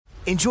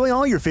Enjoy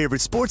all your favorite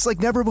sports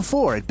like never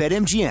before at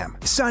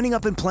BetMGM. Signing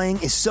up and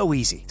playing is so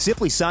easy.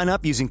 Simply sign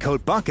up using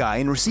code Buckeye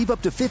and receive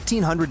up to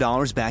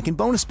 $1,500 back in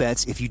bonus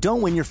bets if you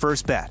don't win your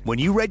first bet. When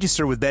you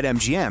register with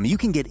BetMGM, you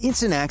can get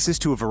instant access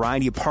to a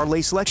variety of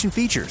parlay selection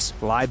features,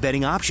 live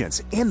betting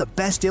options, and the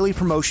best daily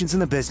promotions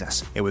in the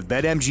business. And with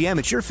BetMGM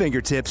at your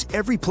fingertips,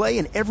 every play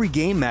and every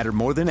game matter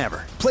more than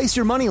ever. Place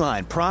your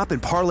moneyline, prop,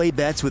 and parlay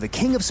bets with the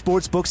king of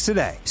sportsbooks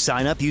today.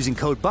 Sign up using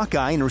code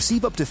Buckeye and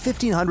receive up to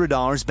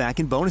 $1,500 back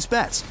in bonus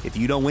bets if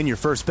you don't win your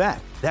first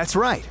bet. That's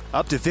right,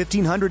 up to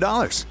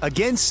 $1,500.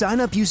 Again, sign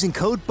up using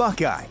code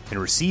Buckeye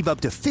and receive up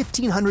to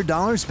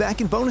 $1,500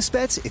 back in bonus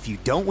bets if you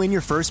don't win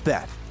your first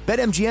bet.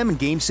 BetMGM and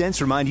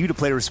GameSense remind you to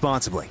play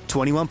responsibly.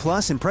 21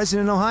 plus and present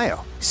in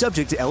Ohio.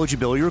 Subject to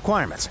eligibility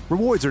requirements.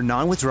 Rewards are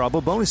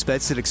non-withdrawable bonus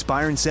bets that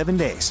expire in 7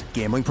 days.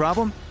 Gambling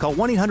problem? Call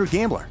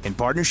 1-800-GAMBLER in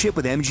partnership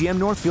with MGM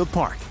Northfield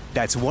Park.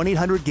 That's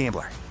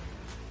 1-800-GAMBLER.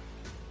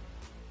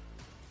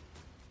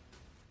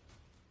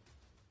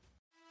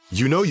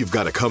 You know you've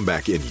got a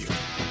comeback in you.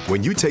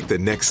 When you take the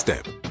next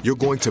step, you're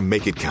going to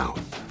make it count.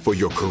 For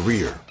your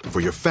career, for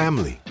your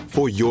family,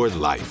 for your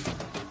life.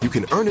 You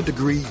can earn a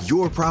degree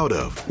you're proud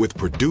of with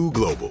Purdue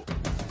Global.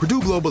 Purdue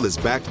Global is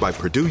backed by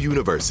Purdue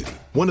University,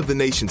 one of the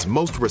nation's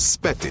most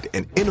respected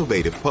and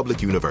innovative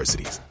public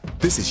universities.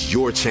 This is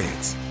your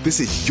chance. This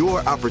is your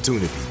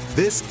opportunity.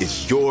 This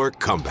is your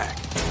comeback.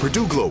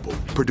 Purdue Global,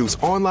 Purdue's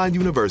online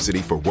university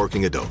for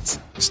working adults.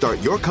 Start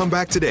your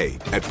comeback today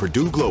at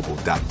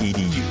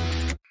purdueglobal.edu.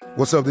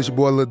 What's up, this your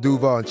boy Lil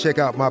Duval, and check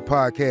out my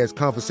podcast,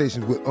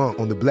 Conversations with Unc,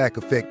 on the Black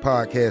Effect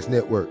Podcast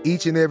Network.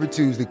 Each and every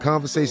Tuesday,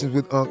 Conversations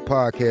with Unc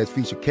podcast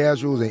feature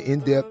casual and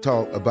in-depth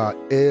talk about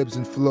ebbs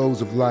and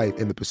flows of life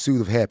and the pursuit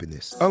of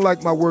happiness.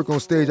 Unlike my work on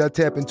stage, I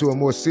tap into a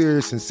more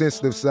serious and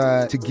sensitive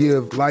side to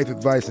give life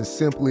advice and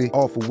simply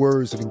offer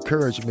words of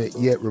encouragement,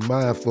 yet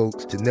remind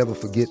folks to never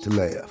forget to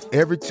laugh.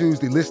 Every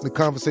Tuesday, listen to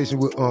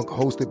Conversations with Unc,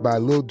 hosted by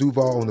Lil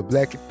Duval on the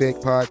Black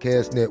Effect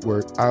Podcast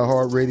Network,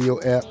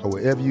 iHeartRadio app, or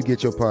wherever you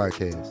get your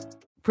podcasts.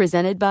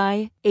 Presented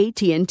by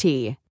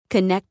AT&T.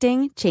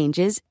 Connecting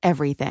changes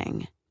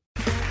everything.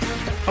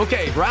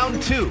 Okay,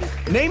 round two.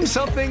 Name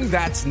something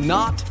that's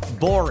not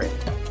boring.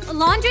 A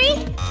laundry?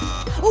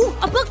 Ooh,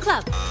 a book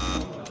club.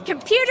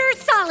 Computer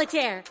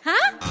solitaire,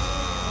 huh?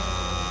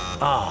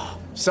 Ah,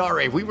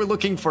 sorry, we were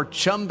looking for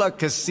Chumba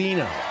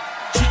Casino.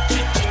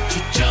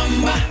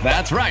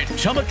 That's right,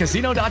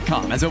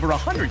 ChumbaCasino.com has over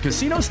 100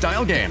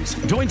 casino-style games.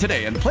 Join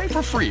today and play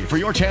for free for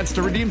your chance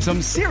to redeem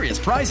some serious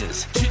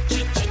prizes.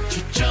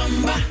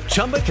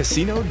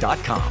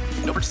 ChumbaCasino.com.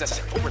 No purchase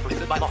necessary. Void where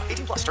prohibited by law.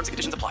 18 plus terms and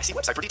conditions apply. See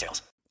website for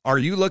details. Are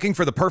you looking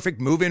for the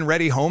perfect move-in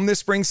ready home this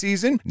spring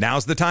season?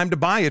 Now's the time to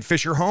buy at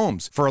Fisher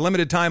Homes. For a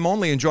limited time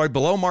only, enjoy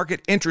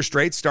below-market interest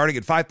rates starting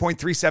at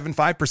 5.375%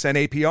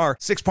 APR,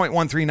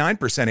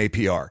 6.139%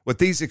 APR. With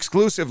these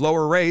exclusive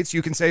lower rates,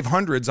 you can save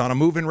hundreds on a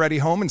move-in ready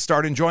home and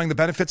start enjoying the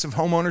benefits of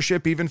home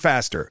ownership even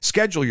faster.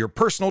 Schedule your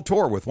personal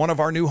tour with one of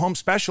our new home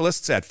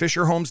specialists at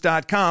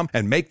FisherHomes.com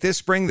and make this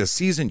spring the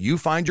season you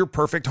find your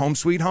perfect home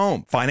sweet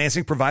home.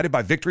 Financing provided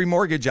by Victory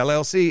Mortgage,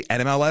 LLC,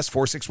 NMLS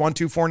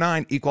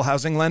 461249, Equal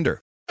Housing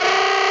Lender.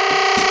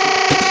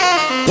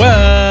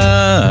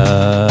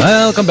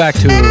 Welcome back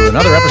to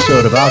another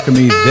episode of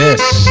Alchemy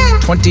This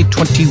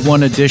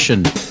 2021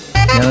 edition.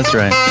 Yeah, that's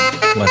right.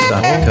 Left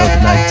off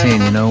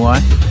COVID-19. You know why?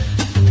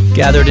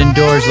 Gathered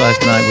indoors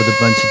last night with a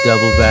bunch of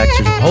double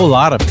vaxxers. A whole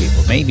lot of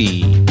people.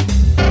 Maybe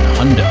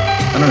 100.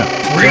 I don't know.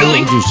 Really?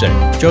 What did you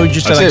say? Joey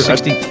just said like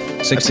 60.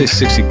 I'd say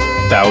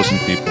 60,000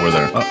 people were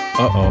there.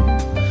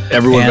 Uh-oh.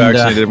 Everyone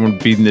vaccinated. Everyone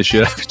beating the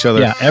shit out of each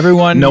other. Yeah,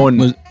 everyone. No one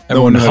hugged.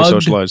 How to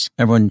socialize.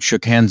 Everyone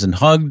shook hands and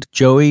hugged.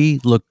 Joey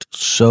looked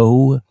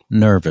so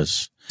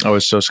nervous. I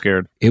was so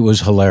scared. It was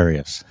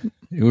hilarious.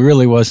 It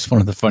really was one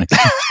of the funniest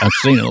things I've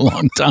seen in a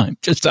long time.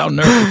 Just how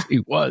nervous he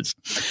was.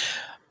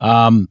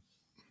 But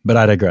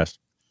I digress.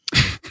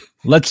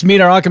 Let's meet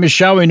our alchemists,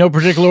 shall we? No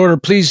particular order.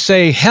 Please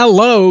say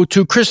hello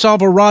to Chris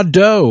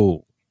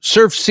Alvarado.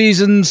 Surf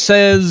season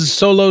says,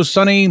 Solo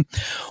Sunny,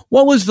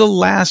 what was the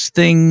last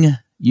thing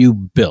you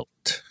built?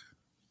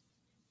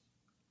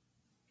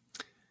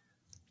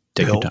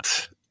 Take your time.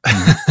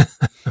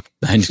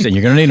 I understand.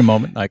 You're going to need a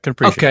moment. I can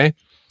appreciate it.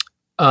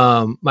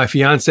 My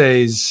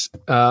fiance's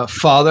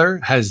father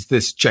has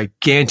this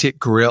gigantic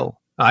grill.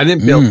 I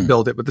didn't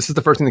build it, but this is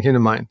the first thing that came to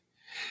mind.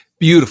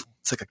 Beautiful.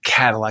 It's like a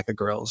Cadillac of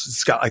grills.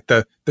 It's got like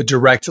the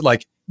direct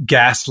like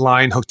gas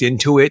line hooked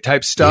into it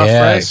type stuff,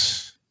 right?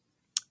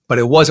 But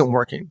it wasn't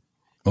working.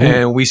 Ooh.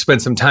 And we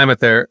spent some time at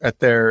their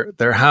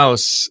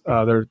house,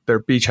 their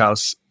beach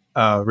house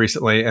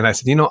recently. And I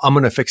said, I'm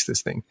going to fix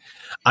this thing.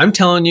 I'm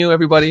telling you,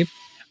 everybody,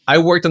 I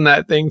worked on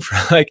that thing for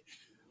like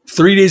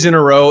 3 days in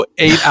a row,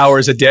 8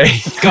 hours a day.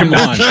 Come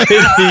on.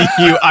 Kidding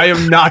you. I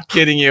am not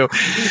kidding you.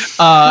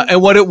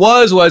 And what it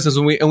was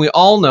when we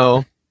all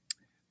know,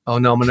 oh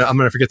no, I'm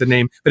gonna forget the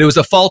name, but it was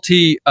a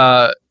faulty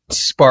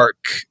spark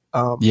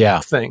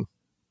thing.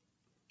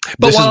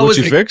 But this is what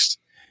you fixed?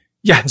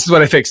 Yeah, this is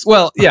what I fixed.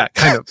 Well, yeah,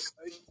 kind of.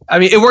 I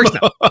mean, it works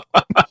now.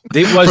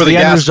 It was For the the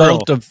end gas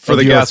result grill. of For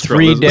the your gas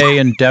grill, 3-day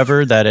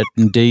endeavor that it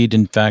indeed,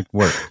 in fact,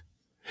 worked.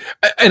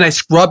 And I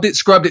scrubbed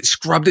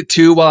it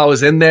too while I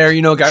was in there,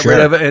 got rid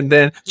of it. And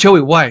then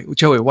Joey, why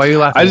are you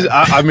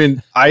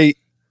laughing? I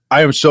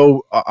am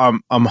so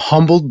I'm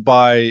humbled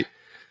by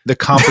the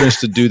confidence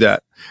to do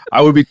that.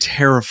 I would be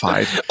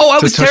terrified. Oh, I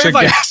was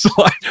terrified.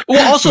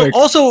 Well,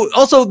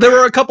 also, there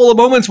were a couple of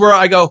moments where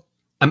I go,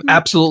 I'm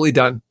absolutely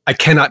done. I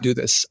cannot do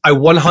this. I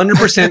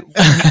 100%.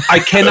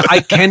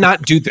 I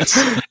cannot do this.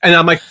 And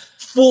I'm like,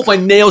 my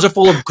nails are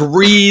full of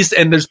grease,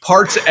 and there's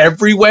parts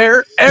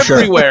everywhere.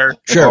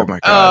 Sure. Oh my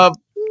God.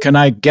 Can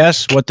I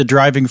guess what the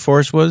driving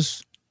force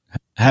was?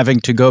 Having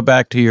to go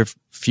back to your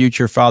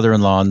future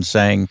father-in-law and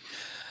saying,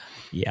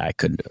 "Yeah, I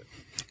couldn't do it."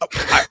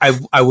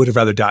 I would have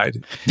rather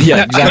died.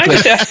 Yeah, Can I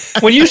just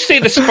ask, when you say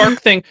the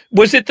spark thing,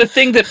 was it the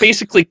thing that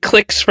basically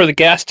clicks for the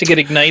gas to get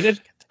ignited?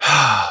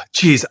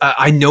 Jeez,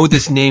 I know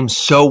this name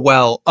so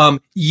well.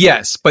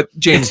 Yes, but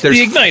James, It's there's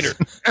the igniter.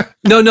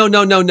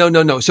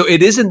 No. So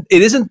it isn't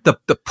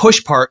the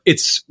push part.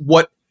 It's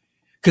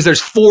because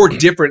there's 4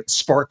 different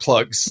spark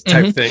plugs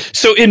type thing.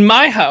 So in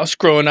my house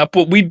growing up,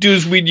 what we'd do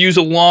is we'd use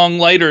a long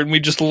lighter and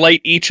we'd just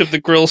light each of the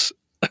grills.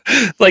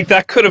 Like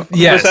that could have, was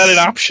that an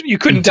option? You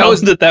couldn't tell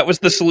us that was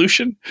the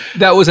solution?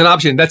 That was an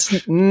option. That's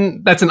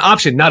an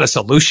option, not a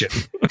solution.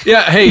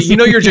 Yeah, hey,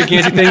 your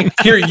gigantic thing.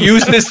 Here,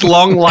 use this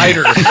long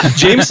lighter.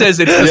 James says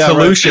it's the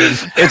solution.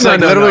 Right. It's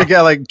literally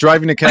like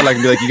driving a Cadillac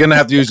and be like, you're going to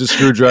have to use a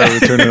screwdriver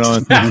to turn it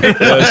on.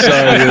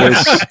 Sorry,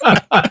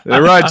 they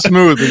ride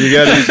smooth, but you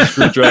got to use a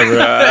screwdriver.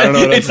 I don't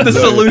know. It's the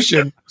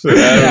solution. I don't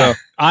know.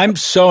 I'm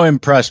so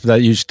impressed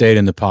that you stayed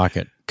in the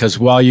pocket. Because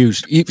while you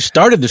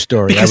started the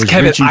story, I was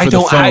Kevin, reaching for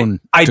the phone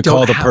to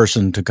call the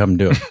person to come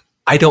do it.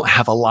 I don't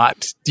have a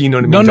lot. Do you know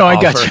what I mean? No,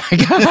 I got you.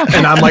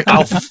 And I'm like,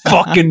 I'll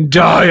fucking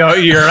die out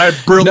here. I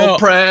have brittle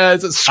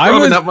press,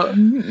 scrubbing up my...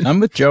 I'm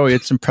with Joey.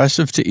 It's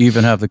impressive to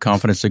even have the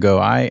confidence to go,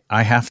 I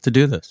have to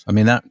do this. I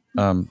mean, that...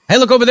 hey,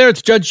 look over there.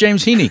 It's Judge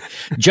James Heaney.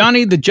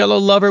 Johnny, the Jell-O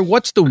lover,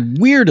 what's the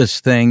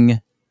weirdest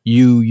thing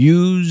you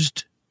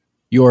used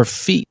your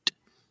feet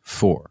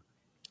for?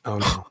 Oh,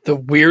 no. The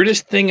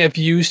weirdest thing I've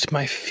used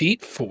my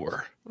feet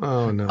for.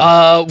 Oh, no.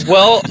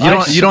 Well,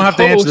 you don't have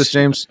to answer this,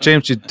 James.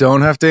 James, you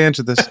don't have to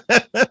answer this.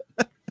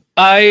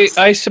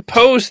 I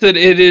suppose that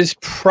it is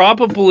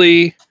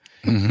probably...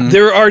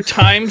 There are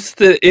times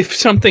that if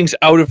something's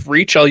out of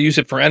reach, I'll use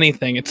it for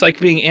anything. It's like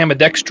being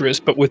ambidextrous,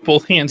 but with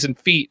both hands and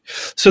feet.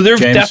 So there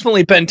have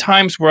definitely been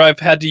times where I've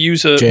had to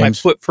use my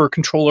foot for a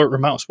controller or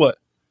mouse. What?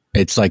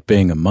 It's like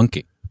being a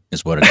monkey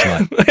is what it's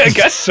like. I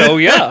guess so,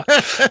 yeah.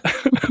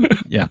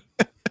 Yeah.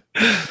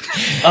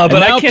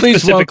 But I can't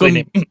specifically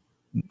name.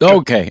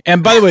 Okay.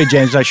 And by the way,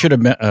 James, I should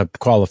have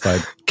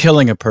qualified.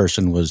 Killing a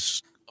person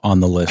was on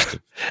the list.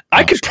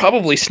 I could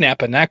probably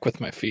snap a neck with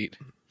my feet.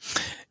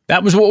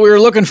 That was what we were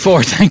looking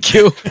for. Thank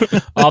you,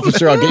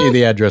 officer. I'll get you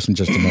the address in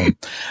just a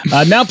moment.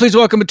 Now, please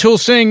welcome Atul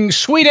Singh.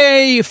 Sweet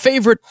A,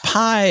 favorite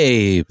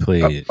pie,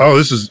 please.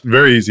 This is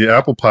very easy.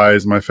 Apple pie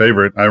is my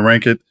favorite. I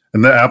rank it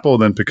in the apple,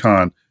 then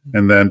pecan.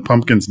 And then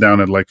pumpkin's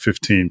down at like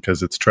 15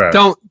 because it's trash.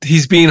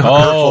 He's being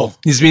hurtful.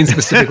 He's being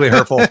specifically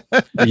hurtful.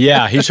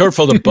 Yeah, he's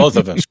hurtful to both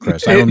of us,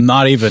 Chris. I'm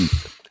not even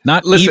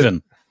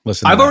listen.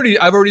 I've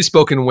already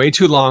spoken way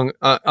too long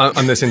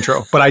on this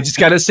intro, but I just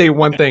got to say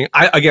one thing.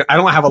 I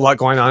don't have a lot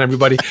going on,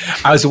 everybody.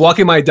 I was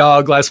walking my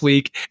dog last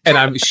week, and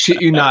I'm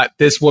shit you not.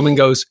 This woman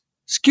goes,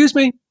 excuse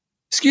me.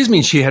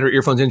 And she had her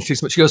earphones in. She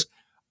goes,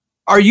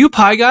 "Are you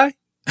Pie Guy?"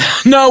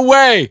 No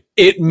way.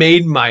 It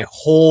made my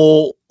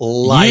whole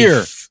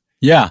life.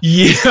 Yeah.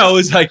 I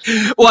was like,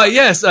 well,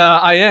 yes,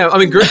 I am. I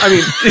mean,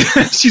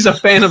 she's a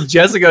fan of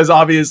Jessica's,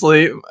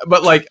 obviously,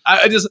 but like,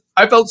 I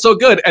felt so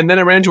good. And then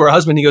I ran to her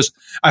husband. He goes,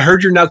 "I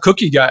heard you're now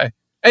Cookie Guy."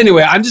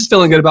 Anyway, I'm just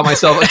feeling good about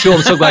myself.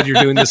 I'm so glad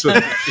you're doing this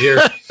with me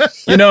here.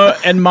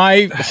 And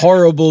my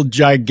horrible,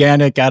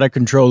 gigantic, out of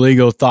control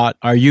ego thought,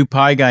 "Are you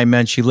Pie Guy?"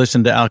 meant she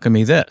listened to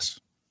Alchemy This.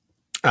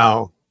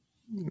 Oh,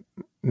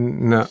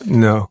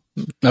 no.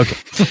 Okay.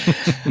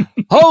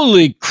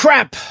 Holy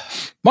crap.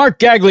 Mark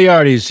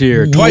Gagliardi's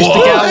here. Twice the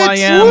gal I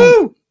am.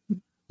 Woo!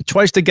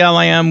 Twice the gal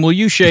I am. Will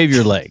you shave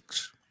your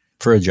legs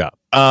for a job?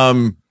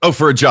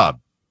 For a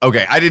job.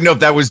 Okay. I didn't know if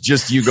that was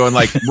just you going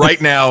like,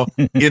 right now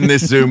in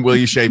this Zoom, will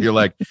you shave your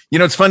leg?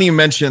 It's funny you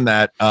mentioned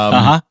that.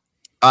 I'm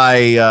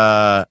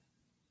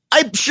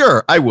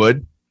sure I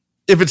would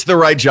if it's the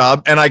right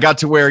job. And I got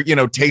to wear,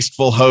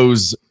 tasteful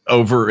hose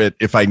over it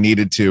if I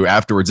needed to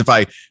afterwards. If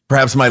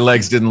perhaps my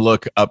legs didn't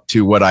look up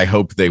to what I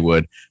hoped they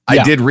would.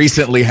 Yeah. I did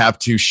recently have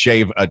to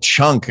shave a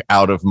chunk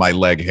out of my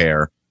leg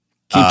hair.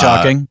 Keep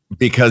talking.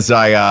 Because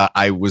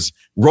I was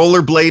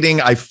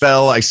rollerblading. I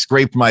fell, I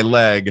scraped my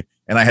leg,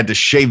 and I had to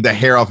shave the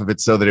hair off of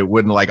it so that it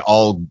wouldn't like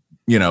all,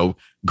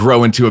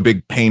 grow into a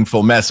big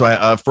painful mess.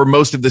 So for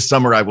most of the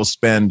summer, I will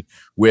spend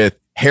with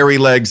hairy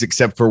legs,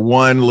 except for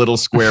one little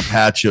square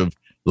patch of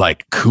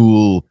like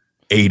cool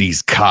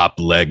 80s cop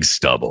leg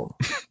stubble.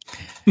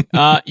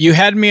 You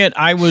had me at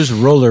I was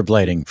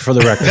rollerblading, for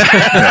the record.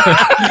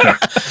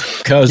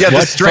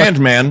 The Strand,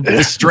 man.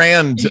 The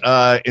Strand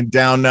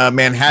down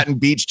Manhattan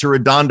Beach to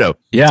Redondo.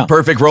 Yeah. It's a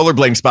perfect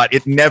rollerblading spot.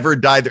 It never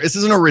died there. This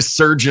isn't a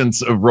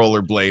resurgence of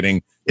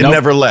rollerblading. It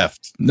never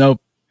left.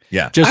 Nope.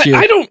 Yeah. Just you.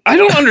 I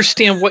don't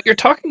understand what you're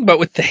talking about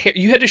with the hair.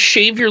 You had to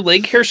shave your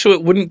leg hair so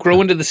it wouldn't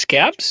grow into the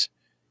scabs?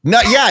 No,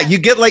 yeah, you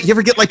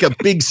ever get like a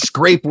big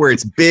scrape where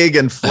it's big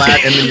and flat,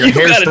 and then your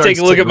hair starts to gotta take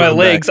a look at my grow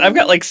legs. back. I've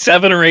got like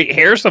 7 or 8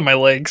 hairs on my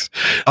legs.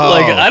 Oh,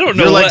 I don't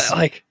know your what.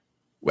 legs-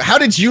 How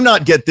did you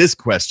not get this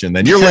question?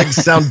 Then your legs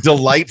sound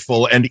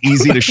delightful and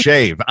easy to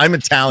shave. I'm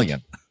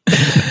Italian.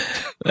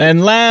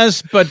 And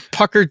last but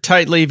puckered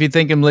tightly, if you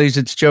think him, please,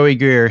 it's Joey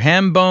Greer.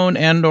 Hambone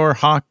and or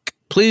Hawk,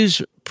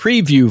 please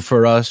preview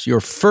for us your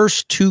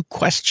first 2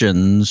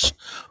 questions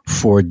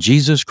for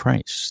Jesus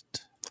Christ.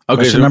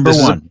 Okay, question number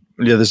 1.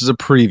 This is a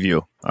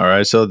preview. All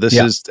right, so this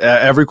is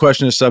every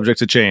question is subject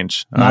to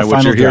change. Not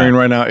what you're draft. hearing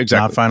right now,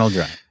 exactly. Not final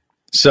draft.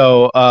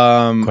 So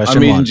I'm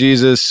meeting 1.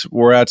 Jesus.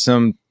 We're at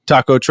some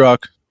taco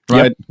truck,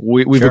 right?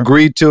 Yep. We've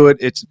agreed to it.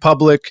 It's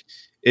public.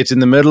 It's in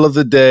the middle of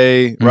the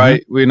day,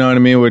 right? We know what I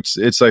mean.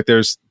 It's like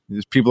there's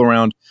people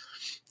around.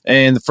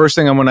 And the first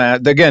thing I'm going to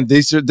add, again,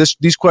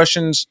 these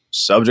questions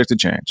subject to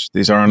change.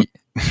 These aren't,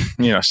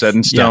 set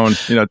in stone.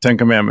 10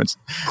 Commandments.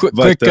 Quick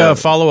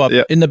follow up.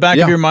 Yeah. In the back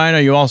of your mind,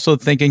 are you also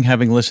thinking,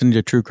 having listened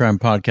to True Crime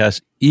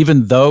Podcast,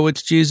 even though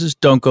it's Jesus,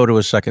 don't go to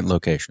a second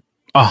location?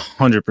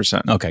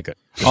 100%. Okay, good.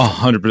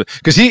 100%.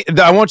 Because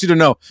I want you to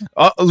know,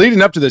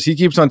 leading up to this, he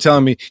keeps on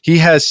telling me he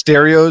has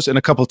stereos and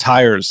a couple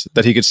tires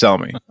that he could sell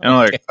me. And I'm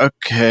like,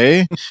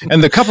 okay.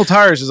 And the couple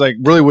tires is like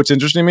really what's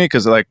interesting to me,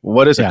 because like,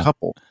 what is a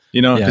couple?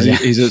 Because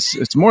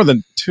it's more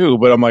than 2,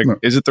 but I'm like,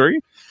 is it 3?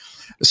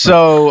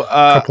 So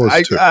couple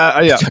is 2.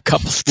 A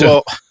couple's 2.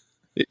 Well,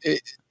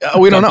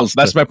 we don't know.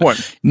 That's my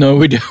point. No,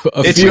 we do.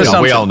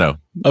 We all know.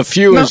 A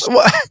few is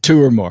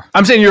 2 or more.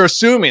 I'm saying you're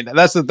assuming.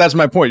 That's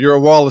my point. You're a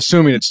wall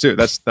assuming it's 2.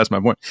 That's my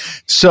point.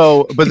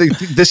 So, but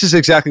this is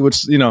exactly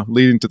what's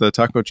leading to the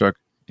taco truck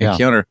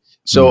encounter.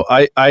 So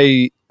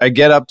I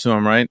get up to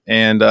him, right,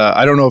 and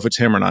I don't know if it's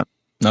him or not.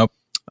 Nope.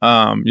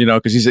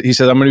 Because he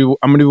says I'm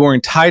gonna be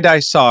wearing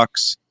tie-dye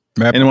socks.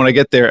 Yep. And when I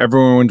get there,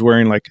 everyone's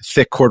wearing like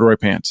thick corduroy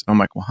pants. I'm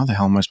like, well, how the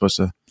hell am I supposed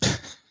to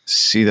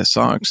see the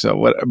socks? So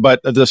what? But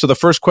so the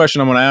first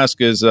question I'm going to ask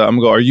is, I'm going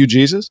to go, are you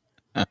Jesus?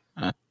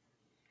 And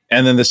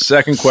then the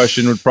second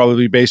question would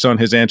probably be based on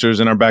his answers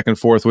in our back and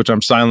forth, which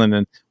I'm silent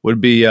in,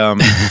 would be,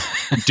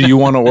 do you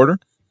want to order?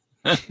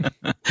 All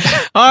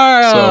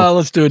right,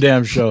 let's do a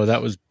damn show.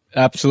 That was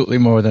absolutely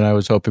more than I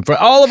was hoping for.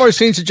 All of our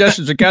scene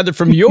suggestions are gathered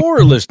from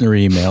your listener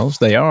emails.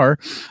 They are.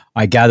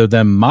 I gathered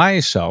them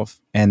myself.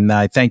 And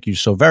I thank you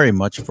so very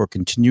much for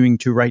continuing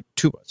to write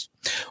to us.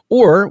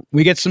 Or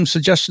we get some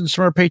suggestions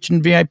from our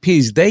patron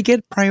VIPs. They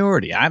get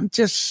priority. I'm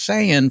just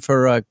saying,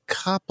 for a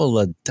couple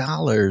of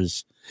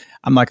dollars,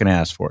 I'm not going to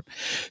ask for it.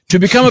 To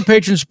become a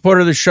patron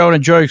supporter of the show and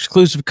enjoy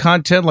exclusive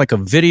content like a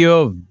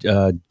video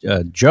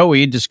of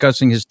Joey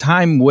discussing his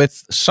time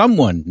with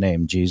someone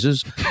named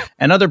Jesus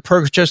and other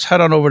perks, just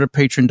head on over to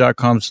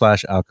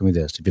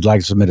patreon.com/alchemythis. If you'd like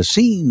to submit a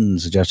scene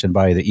suggestion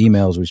via the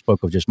emails we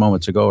spoke of just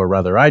moments ago, or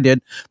rather I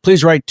did,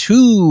 please write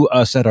to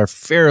us at our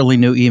fairly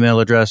new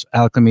email address,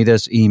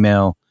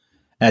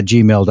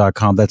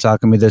 alchemythisemail@gmail.com. That's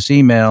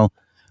alchemythisemail.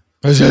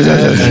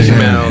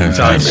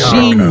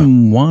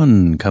 Scene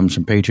 1 comes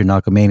from patron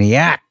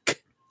Alchemaniac,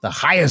 the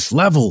highest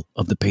level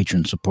of the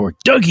patron support.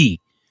 Dougie,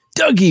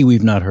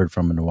 we've not heard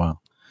from in a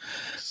while,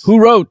 who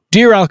wrote,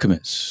 Dear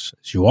Alchemist,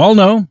 as you all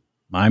know,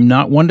 I'm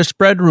not one to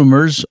spread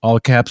rumors,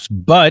 all caps,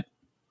 but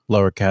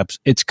lower caps.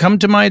 It's come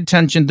to my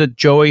attention that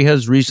Joey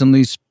has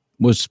recently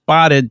was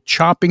spotted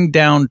chopping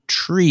down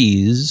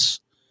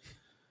trees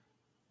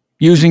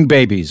using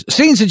babies.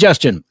 Scene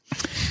suggestion.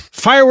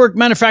 Firework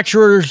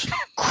manufacturers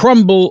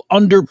crumble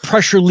under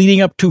pressure leading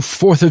up to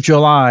 4th of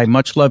July.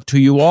 Much love to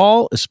you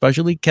all,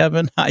 especially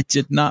Kevin. I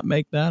did not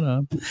make that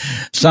up.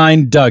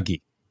 Signed,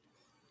 Dougie.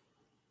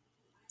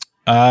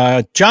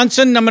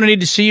 Johnson, I'm going to need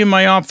to see you in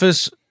my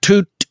office.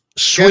 Toot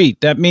sweet.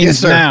 That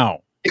means now.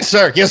 Yes,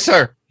 sir. Yes,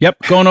 sir. Yep.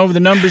 Going over the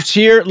numbers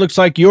here. It looks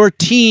like your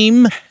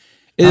team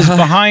is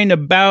behind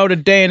about a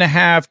day and a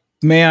half.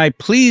 May I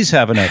please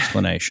have an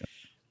explanation?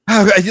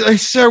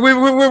 Sir,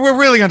 we're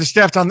really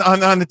understaffed on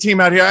the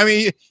team out here. I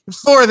mean,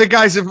 4 of the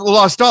guys have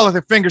lost all of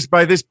their fingers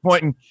by this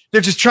point, and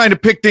they're just trying to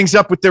pick things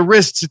up with their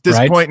wrists at this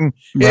point, and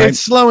it's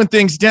slowing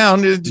things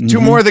down.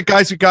 2 more of the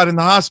guys we got in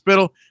the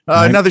hospital,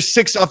 another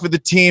 6 off of the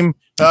team.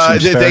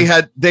 They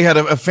had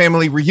a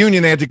family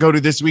reunion they had to go to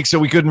this week, so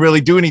we couldn't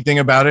really do anything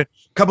about it.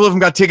 A couple of them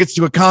got tickets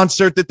to a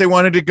concert that they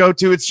wanted to go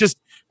to. It's just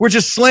we're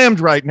just slammed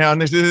right now, and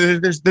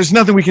there's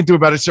nothing we can do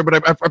about it, sir.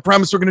 But I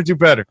promise we're going to do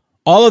better.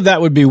 All of that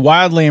would be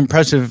wildly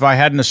impressive if I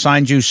hadn't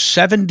assigned you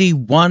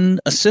 71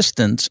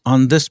 assistants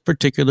on this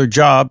particular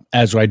job,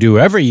 as I do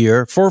every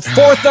year, for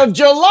 4th of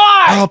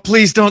July. Oh,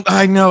 please don't.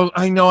 I know.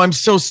 I'm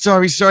so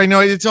sorry, sir. I know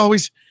it's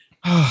always.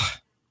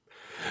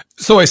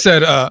 So I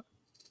said,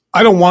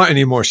 I don't want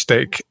any more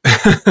steak.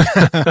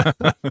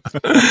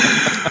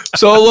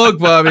 So look,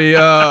 Bobby,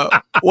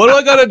 what do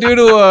I gotta do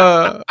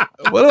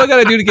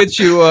to get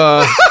you?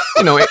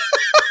 You know,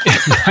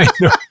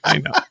 I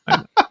know.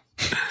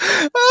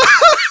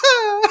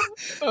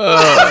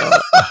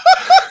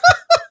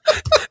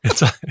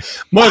 It's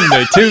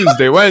Monday,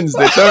 Tuesday,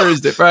 Wednesday,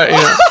 Thursday, Friday. You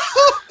know.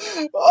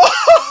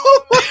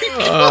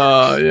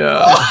 Oh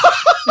yeah. Oh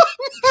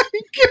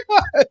my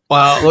God.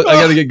 Wow, look, I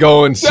got to get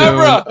going soon.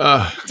 Deborah.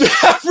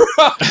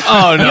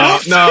 Oh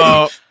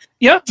no.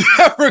 Yeah.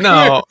 Deborah,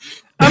 No.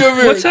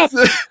 What's up?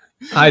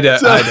 Hi,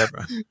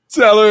 Deborah.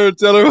 Tell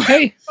her.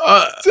 Hey.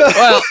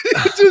 Well,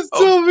 just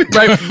tell me.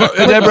 Right,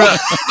 Deborah.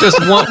 Just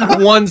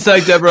one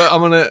sec, Deborah.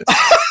 I'm gonna.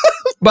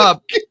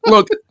 Bob,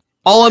 look.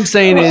 All I'm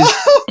saying is,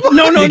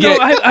 No.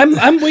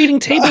 I'm waiting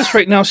tables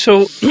right now.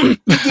 So,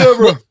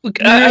 Deborah,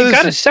 look, I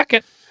got a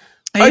second.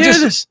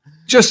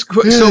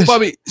 So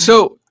Bobby,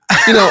 so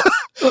you know,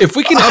 if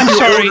we can up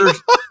your order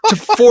to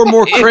 4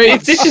 more crates.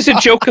 If this is a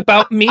joke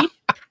about me,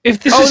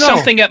 if this is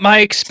something at my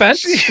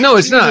expense, no,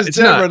 it's not. It's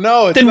Deborah, not.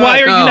 No, it's then not.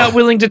 why are you not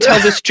willing to tell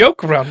this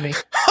joke around me?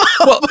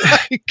 Well,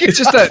 it's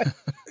just that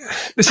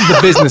this is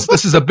a business.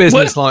 This is a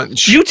business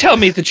lunch. You tell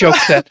me the joke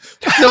then.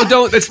 No,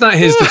 don't. It's not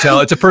his to tell.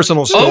 It's a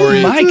personal story.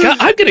 Oh my God!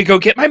 I'm gonna go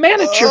get my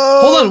manager.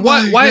 Hold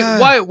on.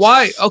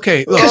 Why?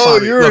 Okay. Look,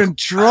 Bobby, you're in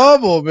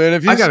trouble, man.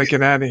 If I gotta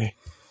get out of here.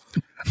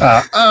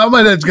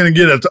 My dad's gonna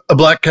get a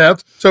black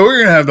cat, so we're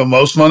gonna have the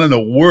most fun in the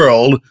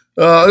world.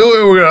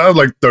 We're gonna have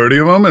like 30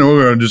 of them, and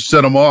we're gonna just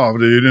set them off,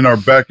 dude, in our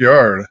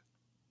backyard.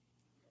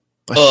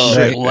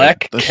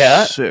 Black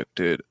cat? Sick,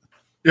 dude.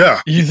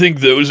 Yeah. You think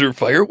those are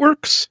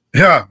fireworks?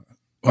 Yeah.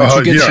 Why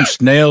don't you get some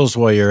snails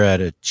while you're at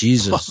it?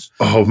 Jesus.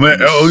 Oh man.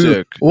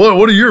 Sick.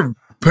 What are your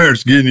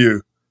parents getting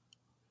you?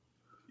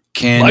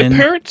 Cannon. My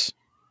parents?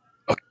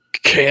 A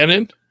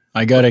cannon?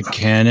 I got a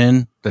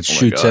cannon that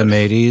shoots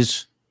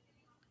M80s.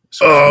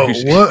 Oh,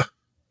 what?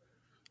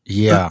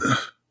 Yeah.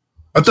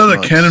 I thought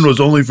that cannon was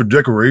only for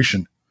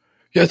decoration.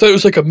 Yeah, I thought it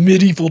was like a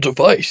medieval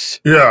device.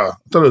 Yeah,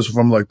 I thought it was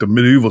from like the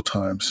medieval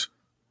times.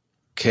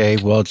 Okay,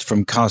 well, it's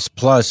from Cost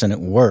Plus and it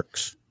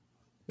works.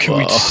 Can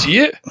we see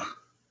it?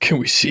 Can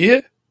we see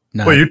it?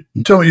 No. Wait,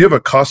 you tell me you have a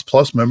Cost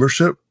Plus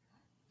membership?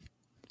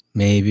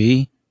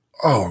 Maybe.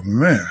 Oh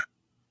man,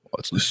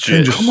 this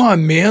changes. Come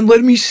on, man,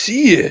 let me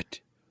see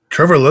it.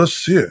 Trevor, let us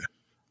see it.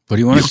 What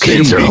do you want to see? You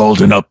kids are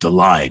holding up the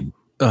line.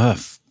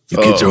 You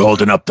kids are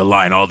holding up the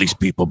line. All these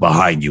people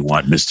behind you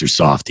want Mr.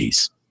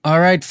 Softies. All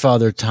right,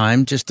 Father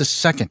Time, just a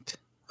second.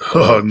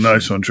 Oh,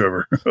 nice one,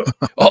 Trevor.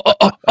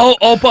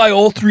 I'll buy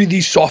all 3 of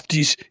these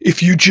softies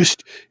if you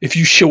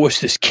show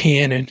us this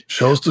cannon.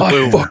 Show us the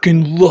I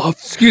fucking love.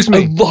 Excuse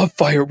me. I love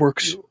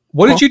fireworks.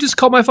 What did you just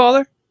call my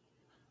father?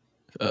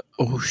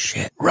 Oh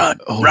shit! Run!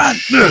 Oh, run!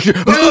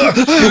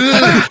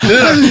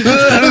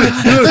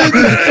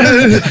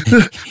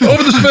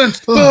 Over the fence,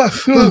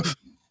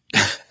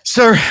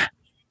 Sir,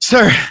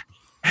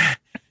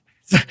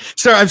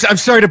 I'm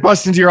sorry to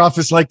bust into your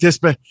office like this,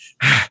 but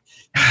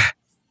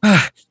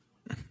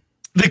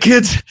the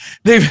kids,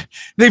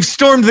 they've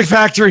stormed the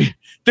factory.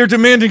 They're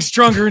demanding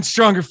stronger and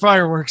stronger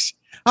fireworks.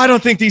 I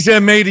don't think these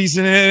M80s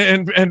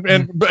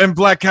and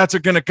black cats are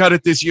going to cut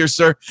it this year,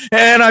 sir.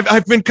 And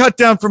I've been cut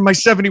down from my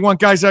 71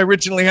 guys I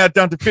originally had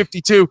down to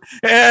 52.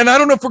 And I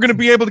don't know if we're going to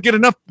be able to get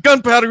enough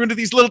gunpowder into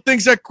these little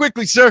things that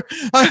quickly, sir.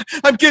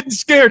 I'm getting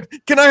scared.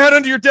 Can I hide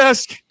under your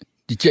desk?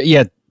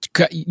 Yeah,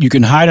 you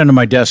can hide under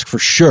my desk for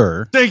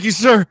sure. Thank you,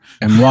 sir.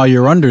 And while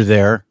you're under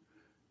there,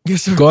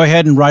 yes, sir. Go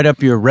ahead and write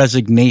up your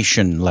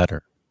resignation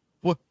letter.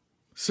 What,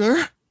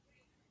 sir?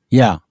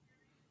 Yeah,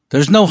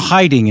 there's no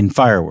hiding in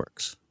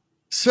fireworks.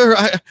 Sir,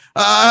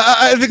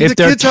 I think if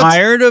they're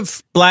tired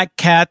of black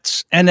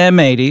cats and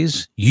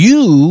M80s,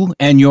 you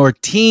and your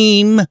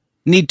team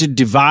need to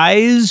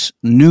devise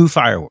new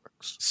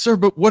fireworks. Sir,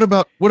 but what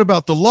about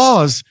the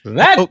laws?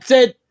 That's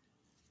it.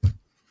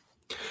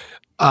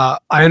 I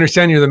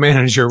understand you're the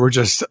manager. We're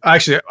just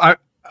actually,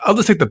 I'll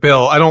just take the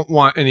bill. I don't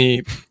want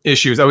any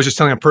issues. I was just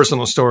telling a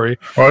personal story.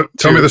 All right,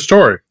 tell me the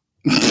story.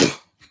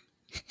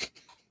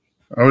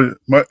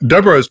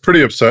 Deborah is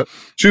pretty upset.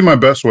 She's my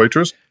best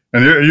waitress.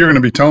 And you're going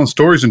to be telling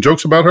stories and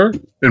jokes about her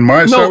in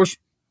my establishment?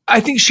 I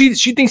think she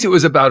thinks it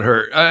was about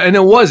her, and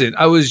it wasn't.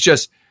 I was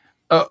just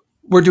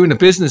we're doing a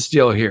business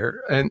deal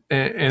here, and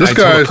this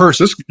guy,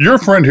 your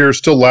friend here is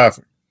still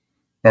laughing.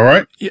 All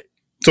right,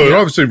 so it's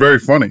obviously very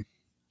funny.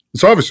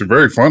 It's obviously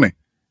very funny.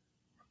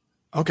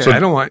 Okay, so, I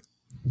don't want.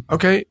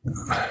 Okay,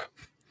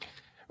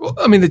 well,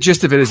 I mean the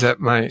gist of it is that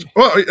now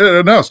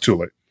it's too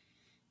late.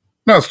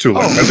 Now it's too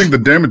late. I think the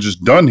damage is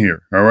done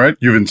here. All right,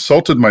 you've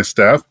insulted my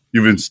staff.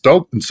 You've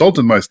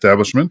insulted my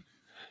establishment.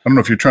 I don't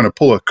know if you're trying to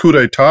pull a coup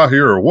d'etat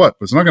here or what,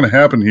 but it's not going to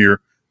happen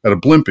here at a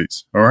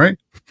Blimpies. All right?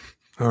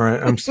 All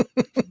right. I'm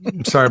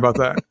sorry about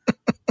that.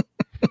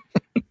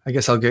 I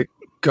guess I'll get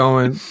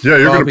going. Yeah,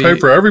 you're going to pay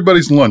for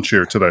everybody's lunch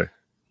here today.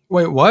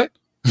 Wait, what?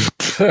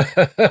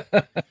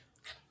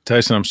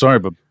 Tyson, I'm sorry,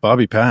 but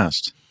Bobby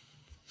passed.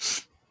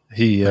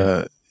 He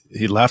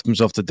laughed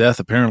himself to death,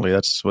 apparently.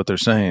 That's what they're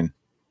saying.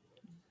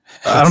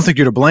 I don't think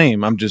you're to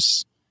blame. I'm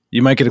just...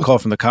 you might get a call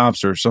from the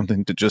cops or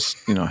something to just,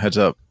 heads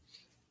up.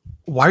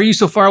 Why are you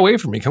so far away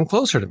from me? Come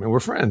closer to me. We're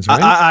friends,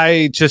 right?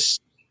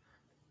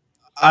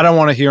 I don't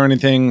want to hear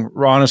anything.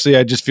 Honestly,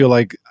 I just feel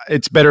like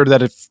it's better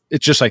that if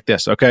it's just like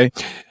this, okay?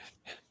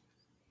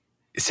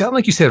 It sounded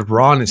like you said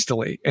rawness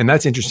delay, and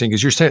that's interesting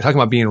because you're talking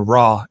about being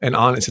raw and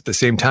honest at the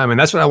same time, and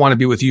that's what I want to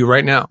be with you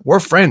right now. We're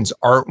friends,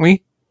 aren't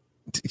we?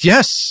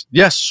 Yes,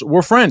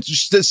 we're friends.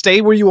 Just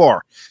stay where you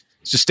are.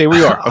 Just stay where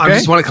you are, okay? I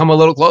just want to come a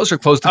little closer,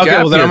 close the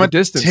gap. Well, then I'm going to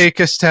distance. take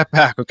a step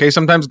back, okay?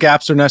 Sometimes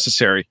gaps are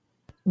necessary.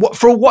 What?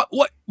 For what?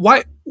 What?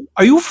 Why?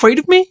 Are you afraid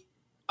of me?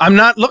 I'm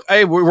not. Look,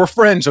 hey, we're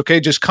friends, okay?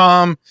 Just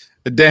calm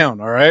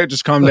down, all right?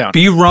 Just calm down.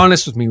 Be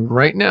honest with me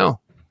right now.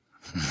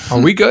 Are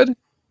we good?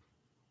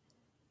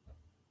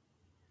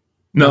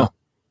 No.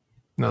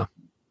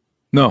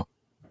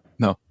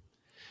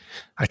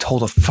 I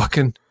told a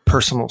fucking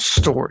personal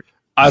story.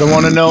 I don't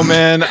want to know,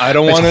 man. I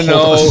don't want to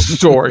know.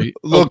 Story.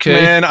 Look, okay?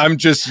 man, I'm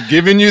just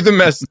giving you the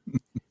message.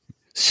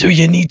 So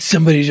you need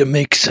somebody to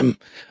make some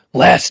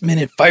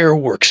last-minute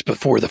fireworks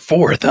before the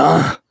 4th,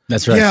 huh?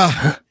 That's right.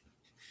 Yeah.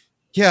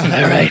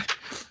 All right.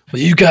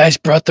 Well, you guys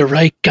brought the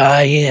right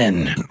guy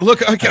in.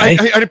 Look,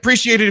 I'd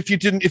appreciate it if you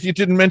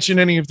didn't mention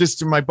any of this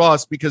to my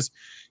boss because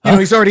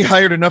he's already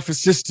hired enough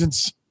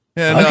assistants.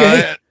 And,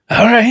 okay.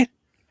 All right.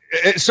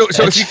 So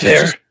if you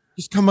could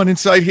just come on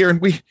inside here and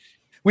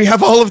we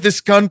have all of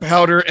this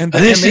gunpowder and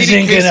this M80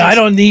 isn't cases. gonna. I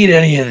don't need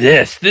any of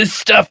this. This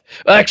stuff.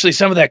 Actually,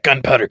 some of that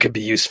gunpowder could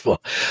be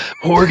useful.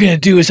 What we're gonna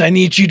do is I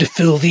need you to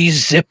fill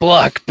these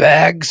Ziploc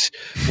bags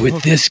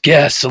with this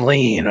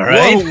gasoline. All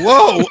right.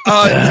 Whoa.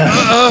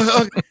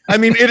 I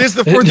mean, it is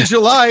the 4th of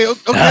July.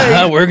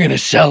 Okay. We're gonna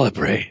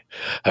celebrate.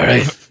 All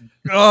right.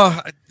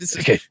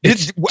 Okay.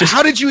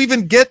 How did you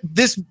even get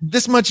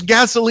this much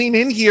gasoline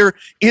in here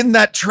in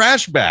that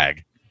trash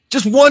bag?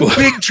 Just one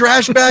big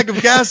trash bag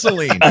of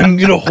gasoline. I'm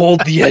gonna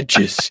hold the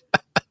edges.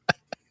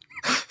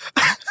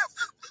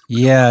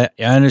 Yeah,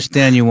 I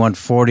understand you want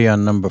 40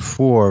 on number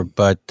 4,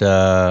 but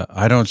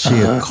I don't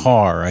see a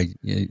car.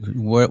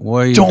 What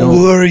are you Don't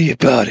doing? worry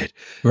about it.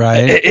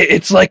 Right?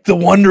 It's like the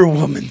Wonder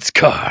Woman's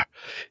car.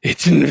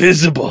 It's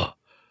invisible.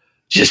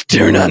 Just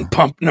turn on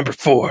pump number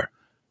 4.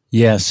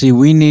 Yeah, see,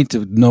 we need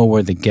to know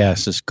where the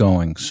gas is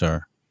going,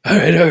 sir. All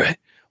right.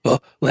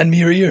 Well, lend me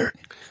your ear.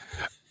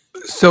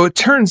 So it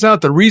turns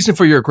out the reason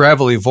for your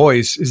gravelly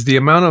voice is the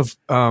amount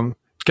of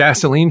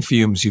gasoline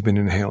fumes you've been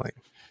inhaling.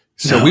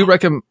 So we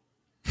recommend.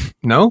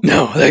 No,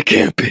 that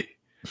can't be.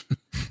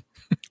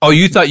 Oh,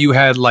 you thought you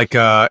had like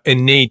a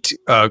innate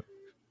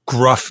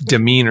gruff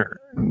demeanor.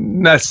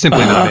 That's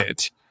simply not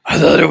it. I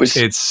thought it was.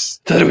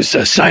 Thought it was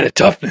a sign of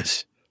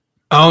toughness.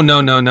 Oh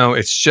no!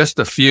 It's just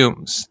the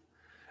fumes.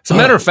 As a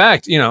matter of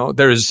fact,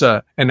 there's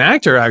an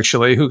actor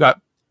actually who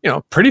got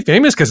pretty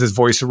famous because his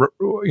voice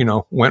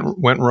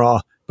went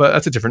raw. But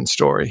that's a different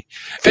story.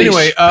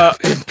 Anyway,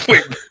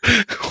 wait,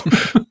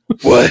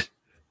 what?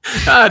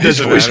 His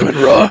voice went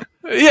raw.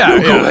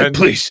 Yeah, go ahead,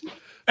 please.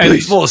 And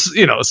well,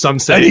 some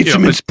say I need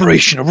some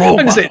inspiration, a role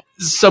model.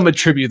 Some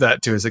attribute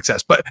that to his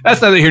success, but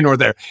that's neither here nor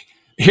there.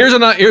 Here's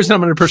what I'm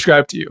going to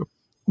prescribe to you: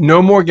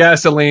 no more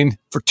gasoline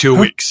for 2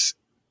 weeks.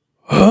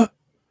 Huh?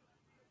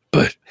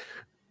 But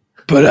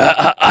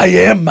I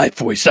am my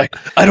voice. I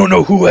don't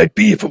know who I'd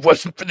be if it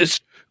wasn't for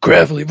this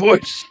gravelly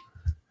voice.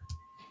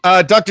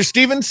 Dr.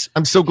 Stevens,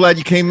 I'm so glad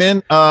you came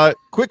in.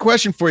 Quick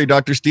question for you,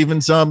 Dr.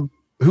 Stevens.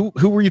 Who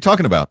were you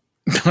talking about?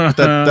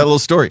 that little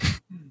story.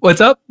 What's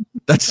up?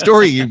 That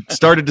story you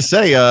started to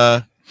say.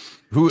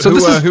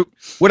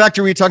 What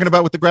actor were you talking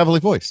about with the gravelly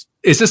voice?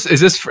 Is this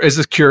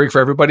Keurig for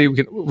everybody? We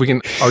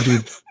can or do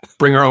we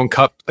bring our own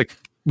cup? Like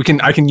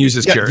I can use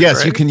this Keurig. Yes,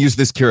 right? You can use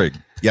this Keurig.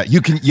 Yeah,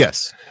 you can.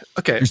 Yes.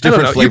 Okay. There's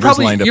different flavors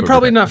lined up. You're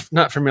probably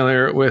not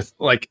familiar with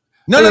like.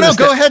 No.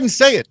 Go ahead and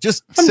say it.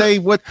 Just say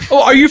what.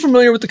 Oh, are you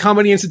familiar with the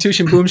comedy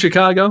institution Boom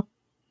Chicago?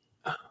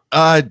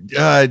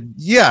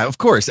 Yeah, of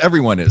course.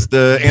 Everyone is.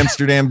 The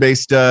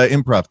Amsterdam-based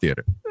improv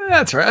theater.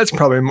 That's right. That's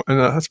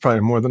probably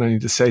more than I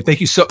need to say.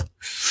 Thank you so.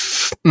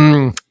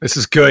 This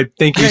is good.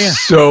 Thank you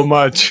so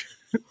much.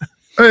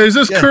 Hey, is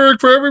this Keurig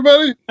for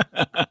everybody?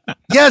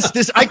 Yes,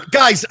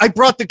 guys, I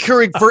brought the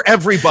Keurig for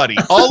everybody.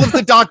 All of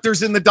the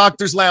doctors in the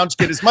doctor's lounge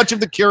get as much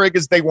of the Keurig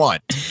as they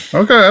want.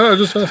 Okay, I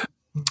just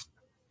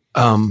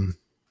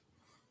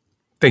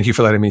thank you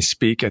for letting me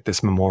speak at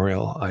this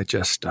memorial. I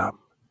just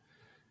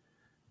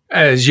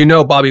as you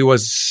know, Bobby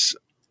was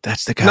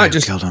that's the guy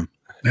who killed him.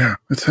 Yeah,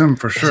 it's him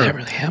for sure. Is that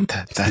really him?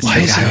 That's the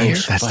guy.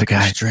 That's the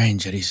guy.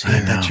 Strange that he's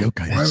here. That joke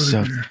guy.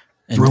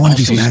 And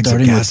also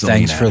starting with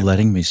thanks for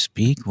letting me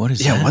speak. What is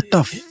that? Yeah, what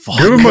the fuck?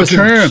 Give him a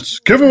chance.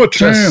 Give him a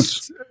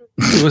chance.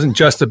 He wasn't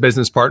just a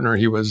business partner.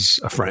 He was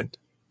a friend.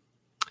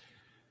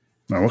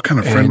 Now, what kind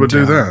of friend would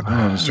do that?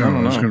 I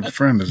don't know. What kind of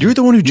friend is You're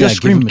the one who just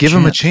screamed, give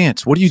him a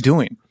chance. What are you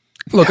doing?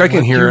 Look, I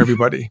can hear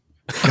everybody.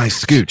 Guys,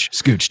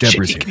 Scooch,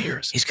 Deborah's here.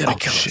 He's going to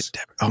kill us.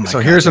 So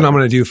here's what I'm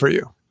going to do for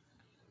you.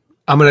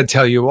 I'm going to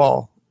tell you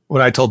all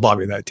what I told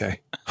Bobby that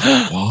day.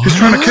 He's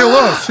trying to kill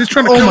us. He's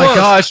trying to kill us. Oh my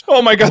gosh.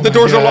 Oh my God. The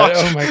doors are locked.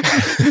 Oh my God.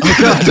 Oh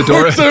God. The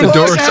doors are locked.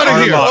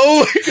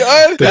 Oh my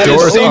God. The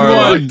doors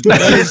are locked.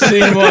 That is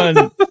scene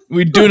one.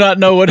 We do not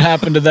know what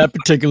happened to that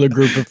particular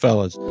group of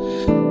fellas.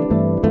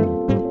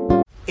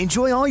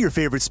 Enjoy all your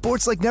favorite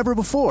sports like never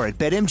before at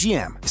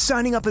BetMGM.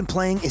 Signing up and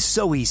playing is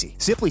so easy.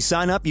 Simply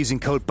sign up using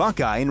code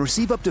Buckeye and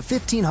receive up to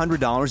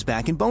 $1,500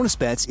 back in bonus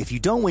bets if you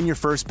don't win your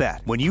first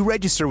bet. When you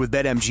register with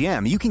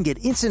BetMGM, you can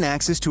get instant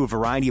access to a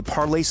variety of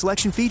parlay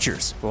selection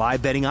features,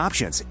 live betting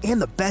options, and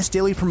the best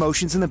daily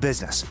promotions in the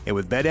business. And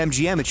with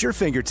BetMGM at your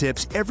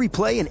fingertips, every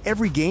play and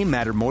every game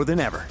matter more than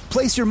ever.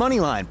 Place your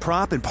moneyline,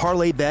 prop, and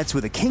parlay bets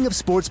with the king of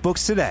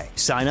sportsbooks today.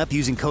 Sign up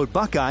using code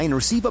Buckeye and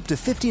receive up to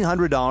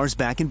 $1,500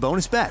 back in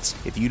bonus bets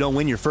if you don't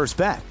win your first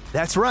bet.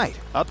 That's right,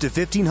 up to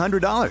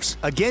 $1,500.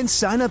 Again,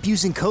 sign up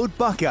using code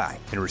Buckeye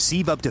and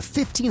receive up to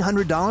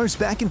 $1,500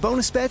 back in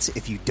bonus bets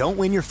if you don't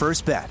win your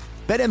first bet.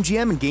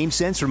 BetMGM and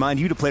GameSense remind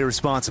you to play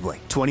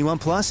responsibly. 21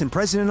 plus and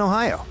present in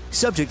Ohio.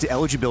 Subject to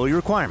eligibility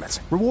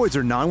requirements. Rewards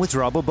are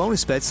non-withdrawable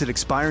bonus bets that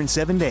expire in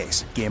 7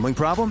 days. Gambling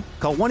problem?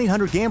 Call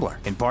 1-800-GAMBLER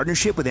in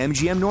partnership with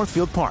MGM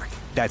Northfield Park.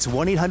 That's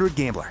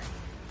 1-800-GAMBLER.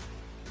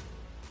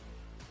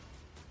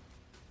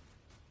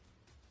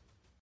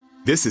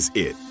 This is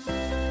it.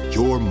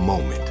 Your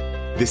moment.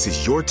 This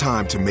is your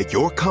time to make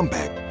your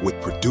comeback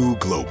with Purdue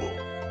Global.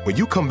 When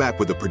you come back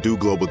with a Purdue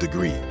Global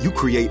degree, you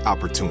create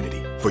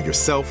opportunity for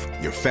yourself,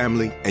 your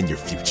family, and your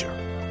future.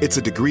 It's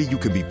a degree you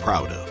can be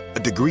proud of, a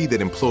degree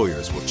that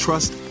employers will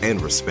trust and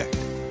respect.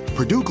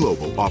 Purdue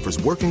Global offers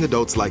working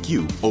adults like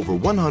you over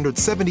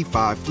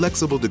 175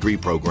 flexible degree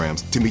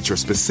programs to meet your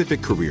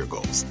specific career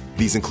goals.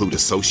 These include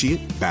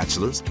associate,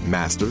 bachelor's,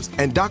 master's,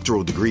 and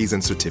doctoral degrees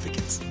and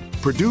certificates.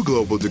 Purdue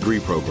Global degree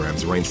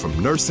programs range from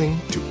nursing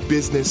to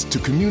business to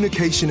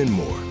communication and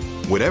more.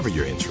 Whatever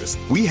your interest,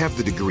 we have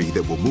the degree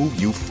that will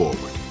move you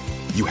forward.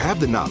 You have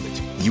the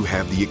knowledge, you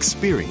have the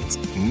experience.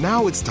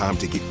 Now it's time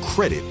to get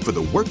credit for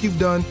the work you've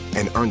done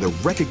and earn the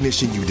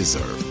recognition you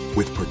deserve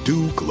with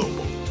Purdue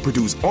Global,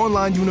 Purdue's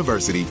online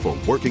university for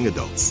working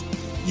adults.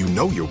 You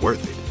know you're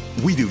worth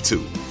it. We do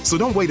too. So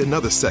don't wait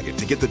another second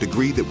to get the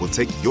degree that will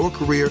take your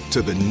career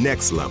to the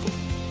next level.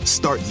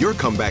 Start your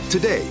comeback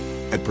today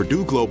at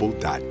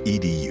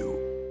purdueglobal.edu.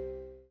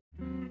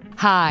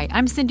 Hi,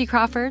 I'm Cindy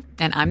Crawford,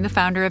 and I'm the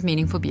founder of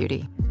Meaningful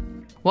Beauty.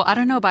 Well, I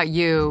don't know about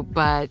you,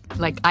 but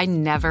I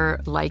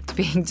never liked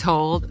being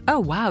told, oh,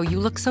 wow,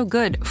 you look so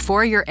good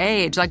for your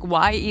age.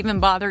 Why even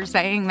bother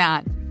saying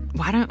that?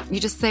 Why don't you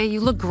just say you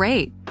look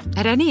great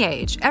at any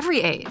age, every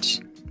age?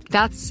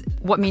 That's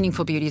what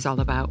Meaningful Beauty is all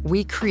about.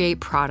 We create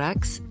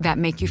products that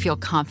make you feel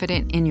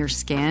confident in your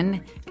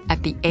skin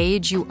at the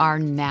age you are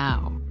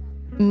now.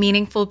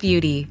 Meaningful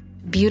Beauty.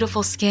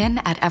 Beautiful skin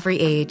at every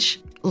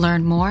age.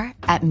 Learn more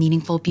at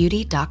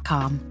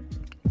meaningfulbeauty.com.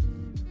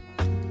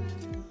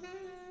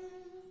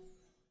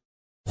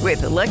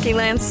 With the Lucky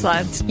Land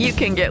Slots, you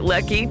can get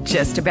lucky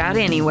just about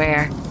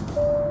anywhere.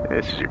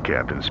 This is your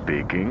captain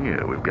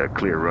speaking. We've got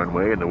clear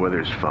runway and the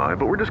weather's fine,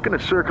 but we're just going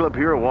to circle up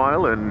here a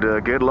while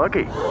and get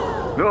lucky.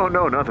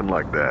 No, nothing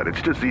like that.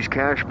 It's just these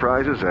cash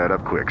prizes add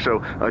up quick. So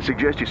I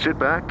suggest you sit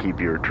back, keep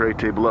your tray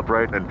table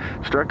upright, and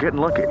start getting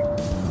lucky.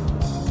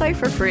 Play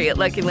for free at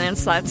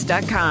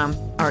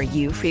LuckyLandSlots.com. Are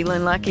you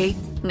feeling lucky?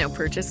 No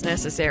purchase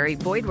necessary.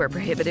 Void where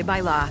prohibited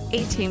by law.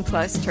 18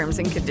 plus terms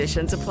and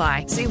conditions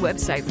apply. See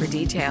website for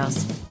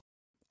details.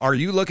 Are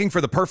you looking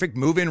for the perfect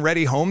move-in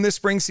ready home this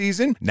spring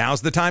season?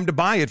 Now's the time to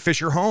buy at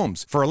Fisher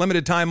Homes. For a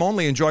limited time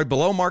only, enjoy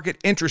below-market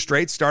interest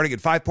rates starting at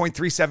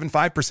 5.375%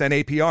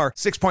 APR,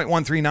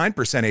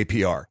 6.139%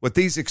 APR. With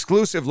these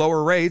exclusive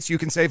lower rates, you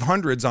can save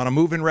hundreds on a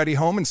move-in ready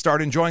home and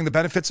start enjoying the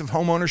benefits of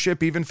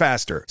homeownership even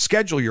faster.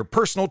 Schedule your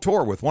personal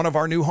tour with one of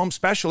our new home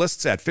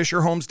specialists at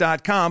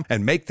FisherHomes.com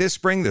and make this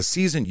spring the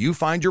season you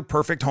find your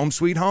perfect home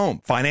sweet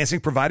home. Financing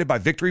provided by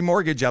Victory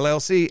Mortgage,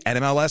 LLC,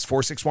 NMLS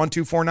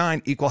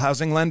 461249, Equal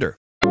Housing Lender.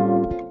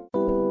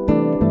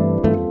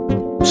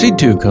 Seed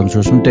 2 comes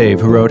from Dave,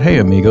 who wrote, hey,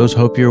 amigos,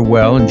 hope you're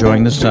well,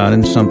 enjoying the sun,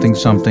 and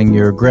something,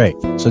 you're great.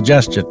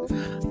 Suggestion.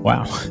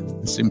 Wow,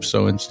 it seems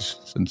so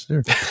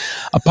sincere.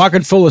 A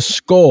Pocket Full of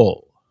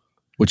Skull,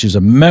 which is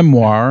a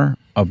memoir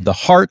of the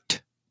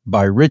heart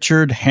by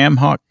Richard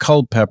Hamhock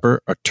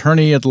Culpepper,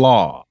 attorney at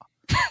law.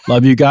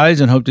 Love you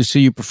guys and hope to see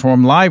you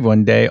perform live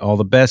one day. All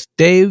the best.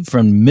 Dave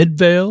from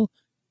Midvale,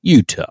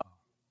 Utah.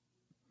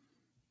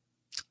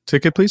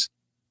 Ticket, please.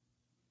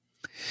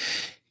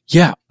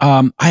 Yeah,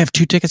 I have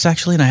 2 tickets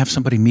actually, and I have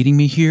somebody meeting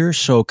me here.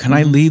 So can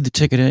I leave the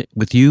ticket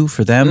with you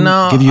for them?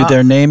 No, give you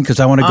their name because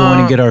I want to go in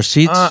and get our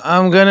seats.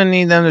 I'm gonna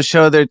need them to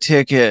show their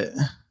ticket.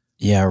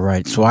 Yeah,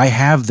 right. So I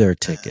have their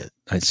ticket.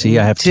 I see.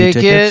 I have 2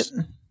 tickets.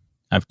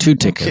 I have 2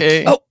 tickets.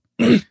 Okay. Oh,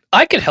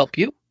 I could help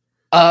you.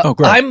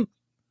 Great.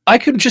 I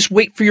could just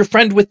wait for your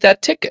friend with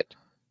that ticket.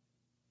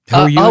 Who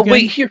are you I'll again?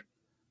 wait here.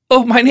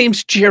 Oh, my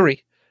name's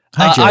Jerry.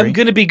 Hi, Jerry. I'm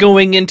going to be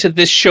going into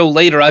this show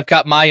later. I've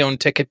got my own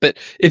ticket, but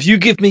if you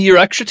give me your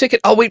extra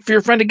ticket, I'll wait for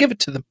your friend to give it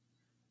to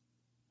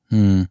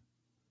them.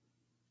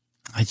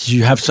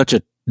 You have such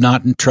a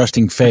not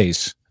trusting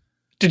face.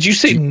 Did you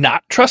say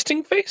not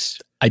trusting face?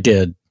 I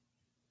did.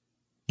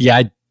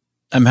 Yeah,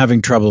 I'm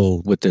having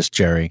trouble with this,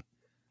 Jerry.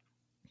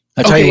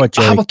 I'll tell you what,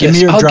 Jerry.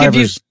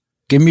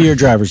 Give me your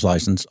driver's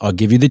license. I'll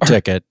give you the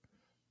ticket.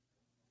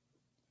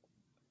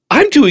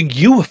 I'm doing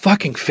you a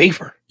fucking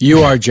favor.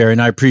 You are, Jerry,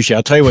 and I appreciate it.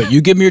 I'll tell you what.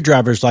 You give me your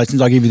driver's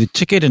license. I'll give you the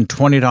ticket and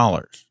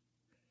 $20.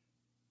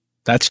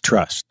 That's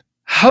trust.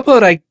 How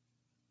about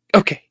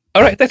Okay.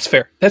 All right. That's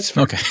fair. That's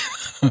fair. Okay.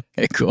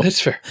 Okay, cool.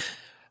 That's fair.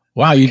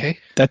 Wow.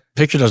 That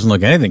picture doesn't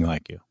look anything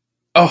like you.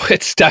 Oh,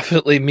 it's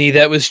definitely me.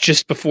 That was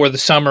just before the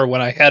summer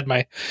when I had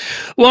my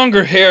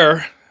longer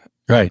hair.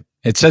 Right.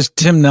 It says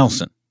Tim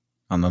Nelson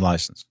on the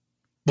license.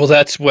 Well,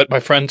 that's what my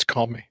friends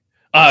call me.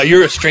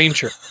 You're a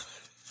stranger.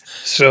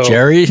 So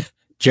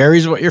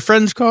Jerry's what your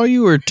friends call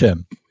you, or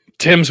Tim?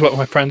 Tim's what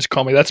my friends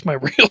call me. That's my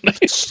real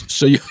name.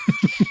 So you...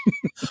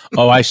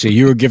 Oh, I see.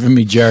 You were giving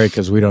me Jerry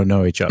because we don't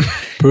know each other.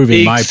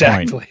 Proving my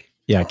point.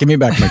 Yeah, give me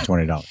back my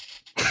 $20. No,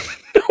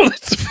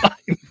 that's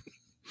fine.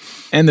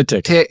 And the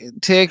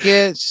ticket.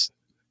 Tickets.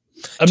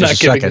 I'm not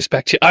giving this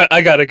back to you.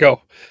 I gotta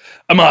go.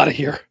 I'm out of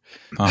here.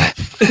 Oh.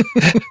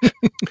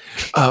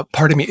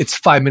 Pardon me. It's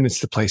 5 minutes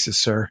to places,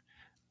 sir.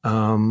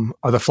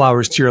 Are the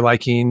flowers to your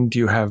liking? Do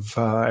you have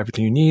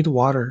everything you need?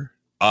 Water?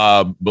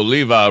 I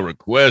believe I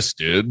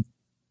requested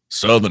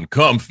Southern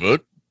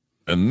Comfort,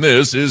 and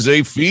this is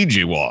a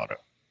Fiji water.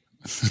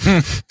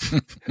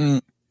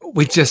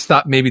 We just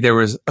thought maybe there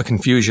was a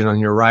confusion on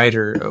your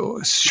rider.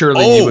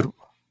 Surely you would...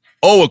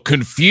 Oh, a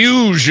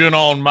confusion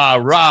on my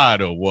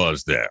rider,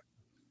 was there?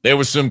 There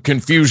was some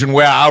confusion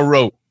where I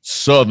wrote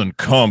Southern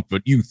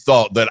Comfort. You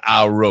thought that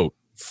I wrote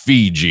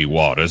Fiji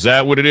water. Is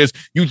that what it is?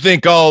 You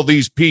think all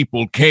these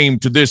people came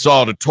to this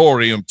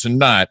auditorium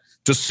tonight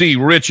to see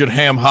Richard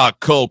Hamhock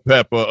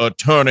Culpepper,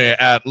 attorney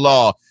at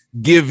law,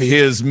 give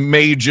his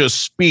major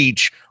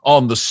speech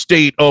on the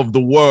state of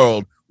the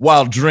world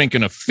while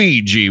drinking a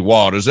Fiji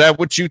water? Is that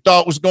what you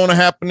thought was going to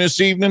happen this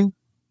evening?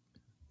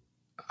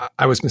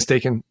 I was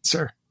mistaken,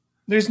 sir.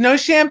 There's no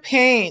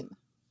champagne.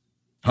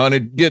 Honey,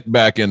 get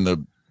back in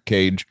the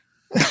cage.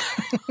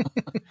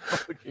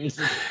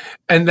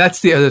 And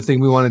that's the other thing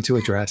we wanted to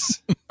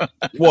address.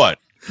 What?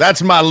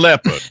 That's my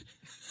leopard.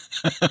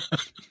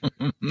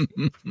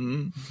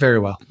 Very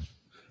well.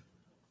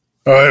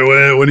 All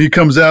right, when he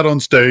comes out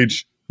on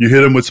stage, you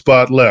hit him with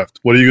spot left.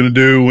 What are you going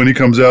to do when he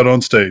comes out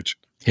on stage?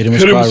 Hit him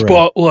with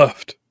spot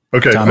left.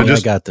 Okay, Tommy, I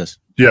got this.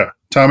 Yeah,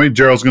 Tommy,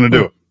 Gerald's going to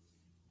do it.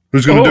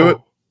 Who's going to do it?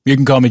 You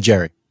can call me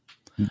Jerry.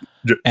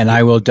 And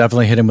I will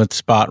definitely hit him with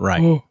spot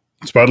right.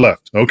 Spot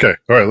left. Okay.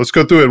 All right, let's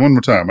go through it one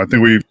more time. I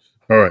think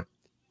all right.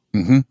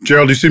 Mm-hmm.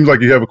 Gerald, you seem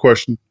like you have a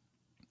question.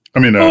 I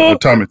mean,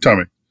 Tommy.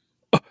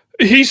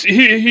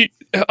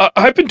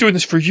 I've been doing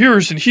this for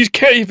years, and he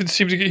can't even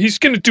seem to. He's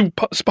going to do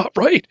spot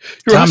right.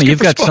 Tommy, you've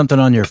got something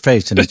on your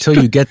face, and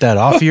until you get that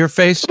off of your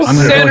face, I'm going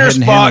to go ahead and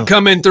spot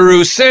coming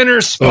through.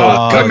 Center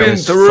spot coming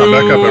through.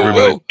 Back up,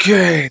 everybody.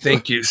 Okay,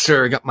 thank you,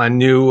 sir. I got my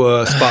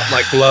new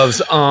spotlight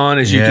gloves on,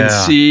 as you can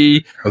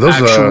see. Are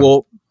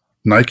those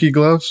Nike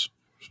gloves?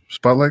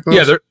 Spotlight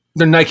gloves? Yeah,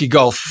 they're Nike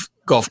golf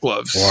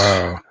gloves.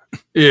 Wow.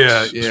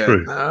 Yeah.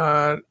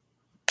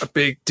 A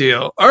big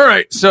deal. All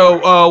right.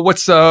 So,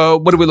 what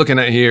are we looking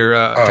at here,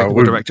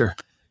 technical director?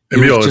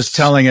 Emil was just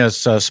telling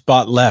us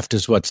spot left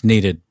is what's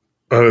needed.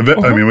 I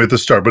mean, we have to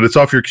start, but it's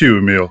off your cue,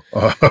 Emil.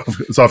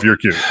 It's off your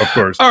cue, of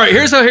course. All right.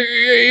 Here's how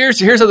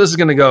this is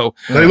going to go.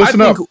 Hey,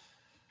 listen up. All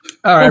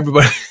right,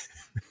 everybody.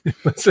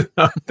 Listen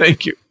up.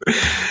 Thank you.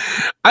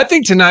 I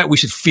think tonight we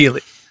should feel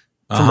it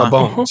from our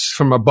bones.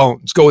 From our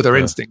bones. Go with our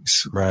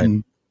instincts.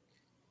 Right.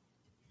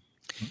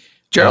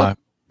 Gerald.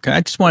 I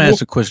just want to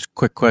ask a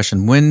quick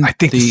question. When I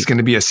think this is going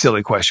to be a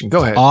silly question.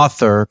 Go ahead.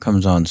 Author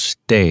comes on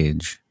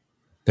stage,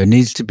 there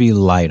needs to be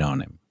light on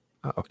him.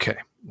 Okay.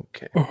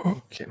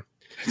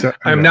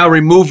 I'm now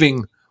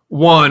removing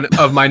one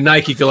of my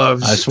Nike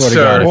gloves. I swear to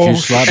God, if you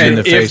slap me in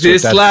the face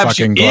with that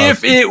fucking glove.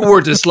 If it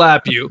were to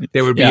slap you,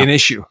 there would be an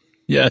issue.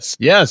 Yes,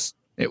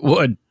 it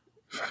would.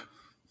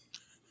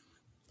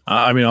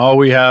 I mean, all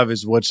we have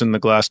is what's in the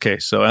glass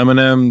case. So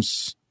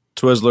M&Ms,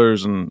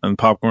 Twizzlers, and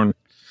popcorn.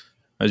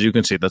 As you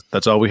can see,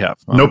 that's all we have.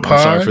 No pie?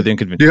 I'm sorry for the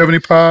inconvenience. Do you have any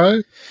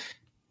pie?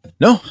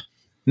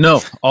 No.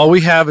 All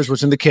we have is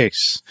what's in the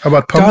case. How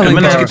about pumpkin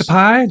pie? Let's get the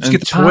pie. Let's get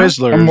the pie.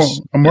 Twizzlers.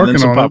 I'm working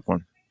and some on popcorn.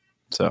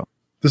 It. So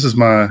this is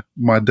my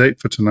date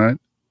for tonight.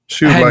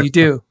 How do you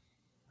do?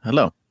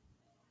 Hello.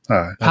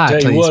 Hi. I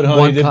tell you what,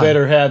 honey, they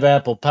better have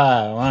apple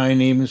pie. I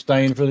ain't even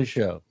staying for the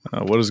show.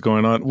 What is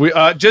going on? We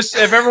just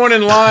if everyone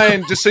in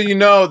line, just so you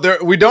know,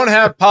 we don't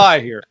have pie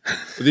here.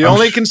 The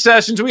only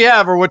concessions we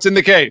have are what's in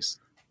the case.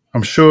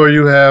 I'm sure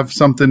you have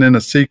something in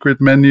a secret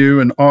menu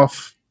and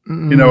off,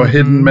 a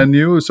hidden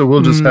menu. So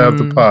we'll just have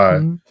the pie.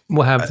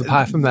 We'll have the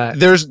pie from that.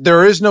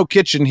 There is no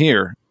kitchen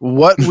here.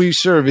 What we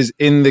serve is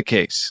in the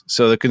case.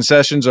 So the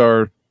concessions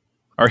are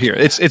here.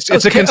 It's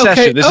a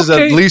concession. This is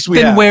at least we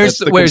have. Where's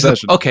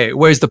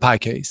the pie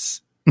case?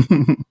 Good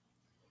point.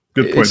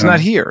 It's not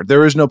here.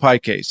 There is no pie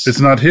case. It's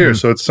not here,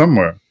 so it's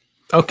somewhere.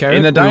 Okay.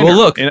 In the diner.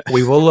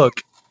 We will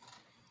look.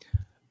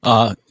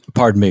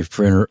 Pardon me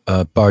for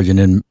barging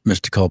in,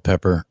 Mr.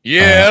 Culpepper.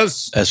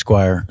 Yes.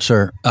 Esquire,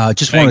 sir.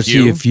 Just Thank want to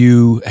see you. if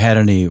you had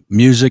any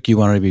music you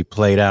wanted to be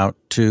played out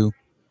to.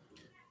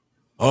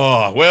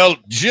 Oh, well,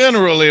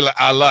 generally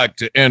I like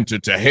to enter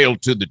to hail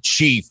to the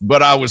chief,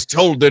 but I was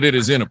told that it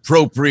is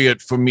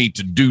inappropriate for me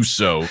to do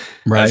so,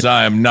 as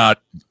I am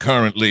not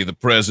currently the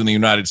president of the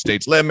United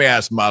States. Let me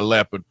ask my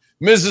leopard.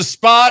 Mrs.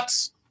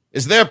 Spots,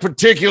 is there a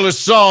particular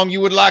song you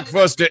would like for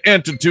us to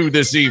enter to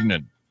this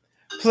evening?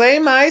 Play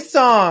my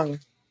song.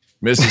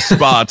 Mrs.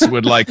 Spots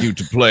would like you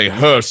to play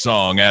her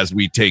song as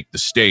we take the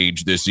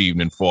stage this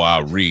evening for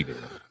our reading.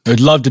 I'd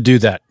love to do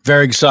that.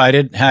 Very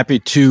excited. Happy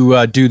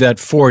to do that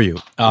for you.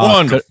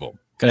 Wonderful.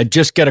 Could I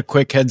just get a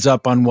quick heads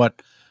up on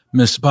what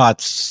Miss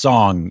Spot's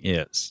song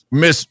is?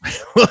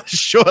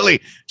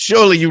 Surely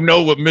you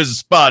know what Mrs.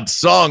 Spot's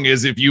song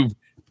is if you've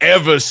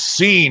ever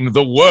seen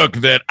the work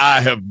that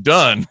I have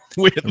done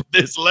with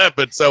this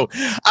leopard. So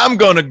I'm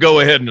going to go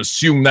ahead and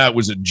assume that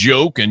was a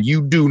joke, and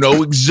you do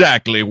know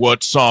exactly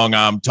what song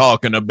I'm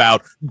talking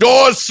about.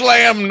 Door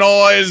slam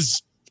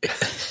noise.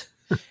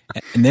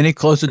 And then he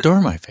closed the door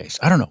in my face.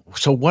 I don't know.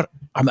 So what?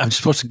 I'm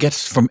supposed to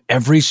guess from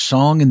every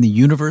song in the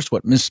universe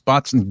what Miss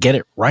Spots and get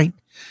it right?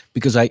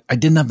 Because I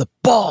didn't have the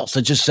balls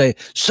to just say,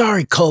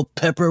 sorry,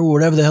 Culpepper, or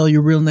whatever the hell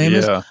your real name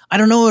is. I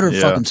don't know what her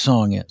fucking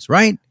song is,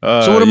 right?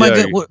 So what am I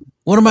going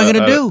what am I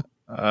going to do?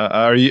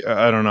 Are you?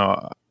 I don't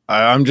know.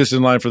 I'm just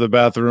in line for the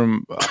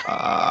bathroom.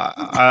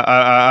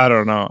 I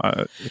don't know.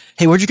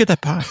 Hey, where'd you get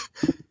that pie?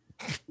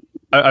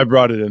 I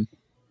brought it in.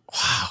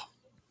 Wow.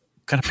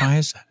 What kind of pie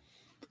is that?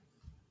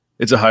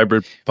 It's a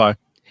hybrid pie.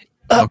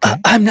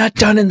 I'm not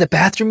done in the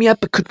bathroom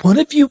yet, but could one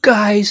of you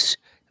guys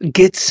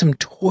get some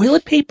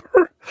toilet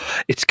paper?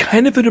 It's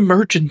kind of an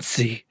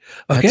emergency.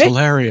 Okay? That's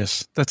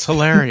hilarious. That's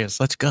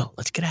hilarious. Let's go.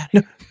 Let's get out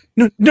of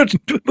here.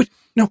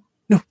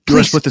 No.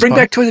 Please bring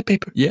back toilet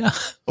paper. Yeah.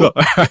 Oh,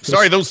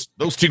 sorry, those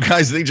two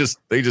guys, they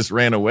just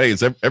ran away.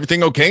 Is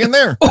everything okay in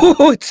there?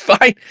 Oh, it's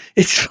fine.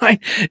 It's fine.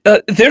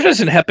 There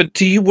doesn't happen.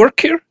 Do you work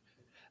here?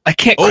 I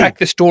can't crack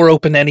this door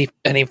open any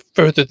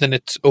further than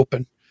it's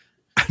open.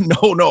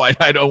 No,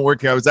 I don't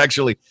work here. I was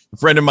actually, a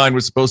friend of mine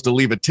was supposed to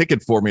leave a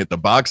ticket for me at the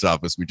box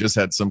office. We just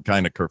had some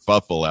kind of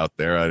kerfuffle out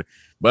there.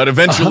 But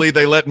eventually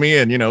they let me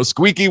in. You know,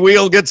 squeaky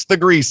wheel gets the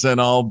grease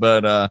and all.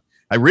 But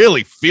I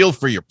really feel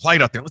for your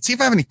plight out there. Let's see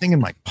if I have anything in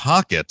my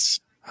pockets.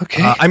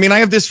 Okay. I mean, I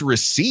have this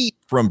receipt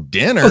from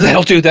dinner. Oh,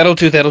 that'll do.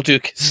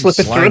 Slip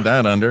it Slide through.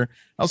 that under.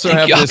 I also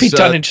Thank have you. this. I'll be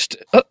done in just.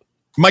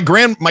 My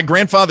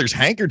grandfather's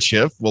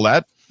handkerchief. Will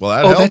that Oh,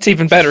 help? that's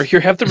even better. Here,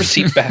 have the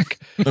receipt back.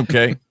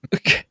 Okay.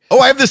 Oh,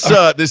 I have this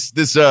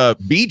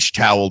beach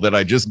towel that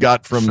I just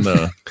got from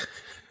the.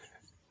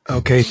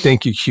 Okay,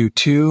 thank you,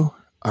 Q2.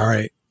 All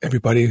right,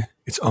 everybody,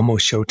 it's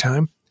almost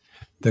showtime.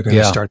 They're going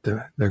to start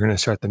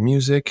the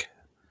music.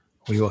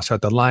 We will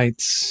start the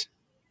lights.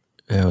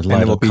 The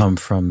light will come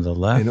from the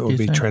left, and it will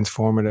be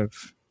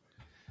transformative.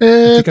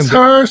 It's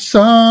her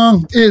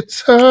song.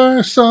 It's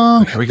her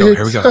song. Here we go.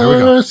 It's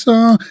her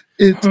song.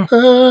 It's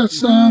her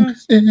song.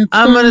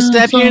 I'm gonna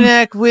snap your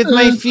neck with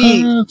my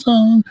feet.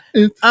 I'm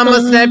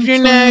gonna snap your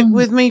neck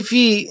with my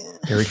feet.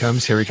 Here he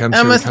comes. I'm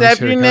gonna snap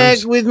your neck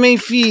with my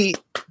feet.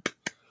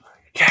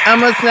 I'm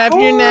gonna snap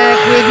your neck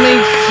with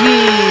my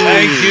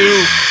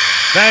feet.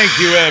 Thank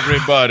you,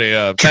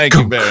 everybody. Thank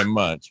you very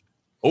much.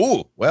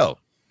 Oh, well,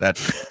 that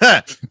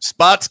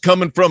Spot's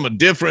coming from a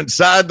different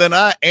side than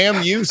I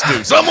am used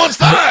to. Someone's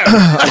fired.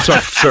 I'm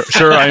sorry,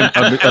 sir. I'm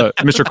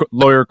Mr.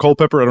 Lawyer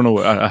Culpepper. I don't know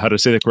how to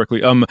say that correctly.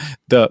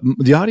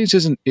 The audience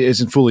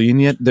isn't fully in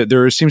yet.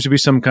 There seems to be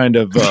some kind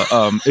of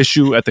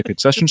issue at the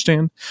concession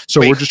stand, so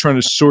we're just trying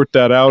to sort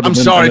that out. I'm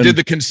sorry. Did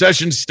the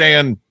concession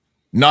stand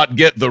not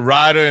get the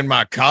rider in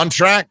my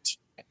contract?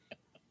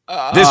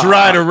 This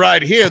rider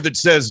right here that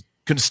says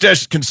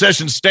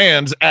concession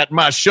stands at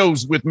my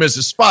shows with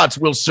Mrs. Spots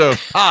will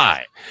serve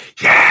pie.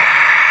 Yeah.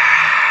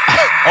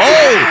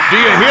 Oh, do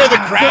you hear the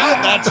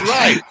crowd? That's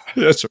right.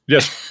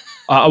 Yes.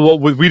 Well,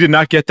 we did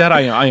not get that.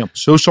 I am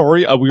so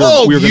sorry.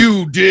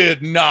 You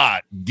did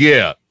not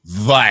get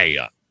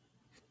that.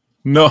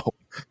 No,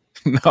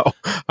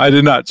 I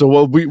did not.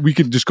 So we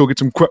could just go get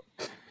some.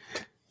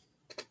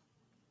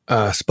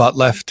 Spot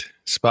left,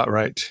 spot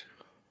right.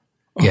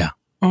 Yeah.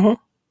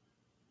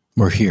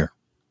 We're here.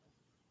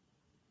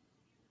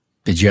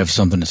 Did you have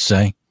something to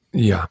say?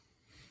 Yeah.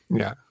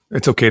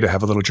 It's okay to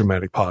have a little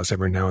dramatic pause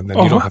every now and then.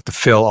 You don't have to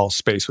fill all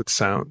space with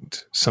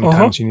sound.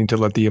 Sometimes you need to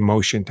let the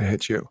emotion to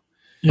hit you.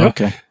 Yeah.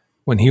 Okay.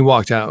 When he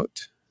walked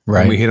out,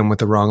 and we hit him with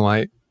the wrong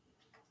light.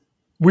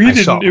 We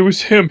didn't. It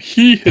was him.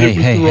 He hit it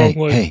with the wrong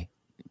light. Hey,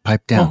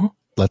 pipe down.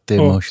 Let the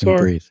emotion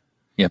breathe.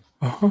 Yep.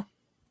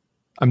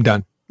 I'm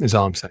done, is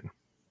all I'm saying.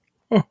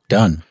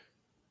 Done.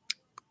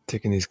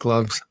 Taking these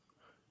gloves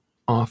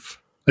off.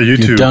 You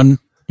two done?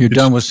 You're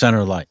done with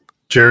center light.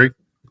 Jerry,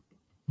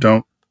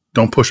 don't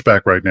push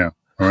back right now.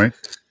 All right,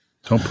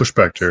 don't push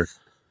back, Jerry.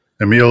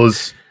 Emil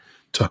was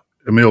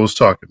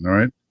talking. All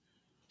right.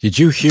 Did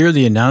you hear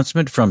the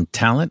announcement from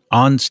talent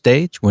on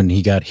stage when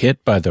he got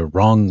hit by the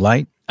wrong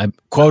light?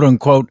 Quote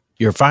unquote,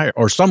 you're fired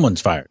or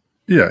someone's fired.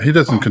 Yeah, he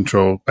doesn't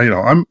control.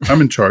 I'm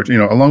in charge.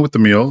 Along with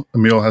Emil.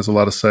 Emil has a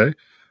lot of say.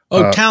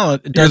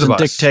 Talent doesn't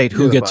dictate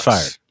who gets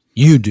fired.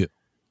 You do.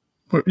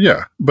 Well,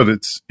 yeah, but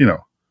it's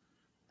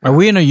Are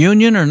we in a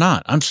union or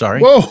not? I'm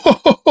sorry.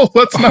 Whoa,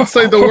 let's not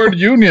say the word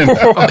union.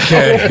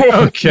 Okay.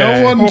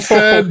 No one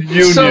said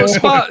union. So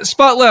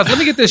spot left. Let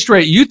me get this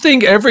straight. You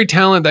think every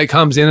talent that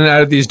comes in and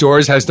out of these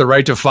doors has the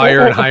right to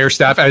fire and hire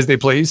staff as they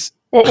please?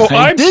 Well,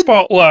 I'm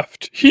spot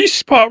left. He's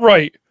spot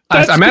right.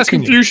 That's I'm the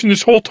asking confusion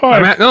this whole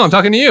time. I'm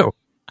talking to you.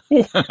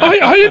 I'm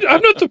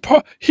not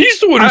the.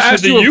 He's the one who said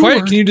that you were.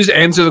 Can you just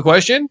answer the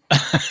question?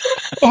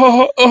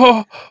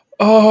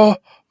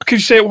 Can you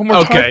say it one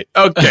more time?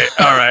 Okay.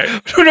 All right.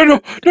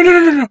 No.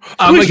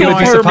 Please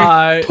don't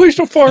fire me. Please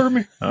don't fire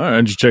me. All right,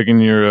 I'm just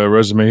checking your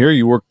resume here.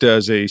 You worked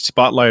as a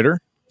spotlighter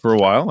for a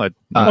while. I'm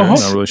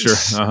not really sure.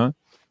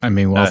 I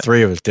mean, well,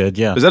 three of us did.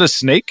 Yeah. Is that a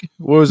snake?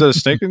 What was that? A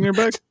snake in your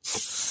bag?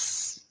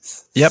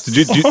 Yep.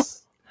 Do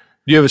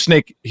you have a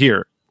snake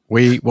here?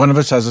 One of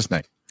us has a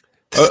snake.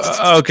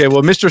 Okay,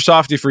 well, Mr.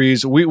 Softy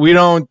Freeze, we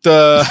don't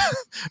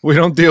we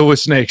don't deal with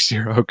snakes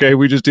here. Okay,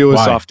 we just deal with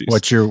softies.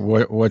 What's your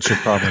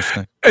problem with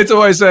snake? It's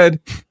always said,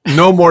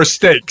 no more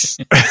steaks.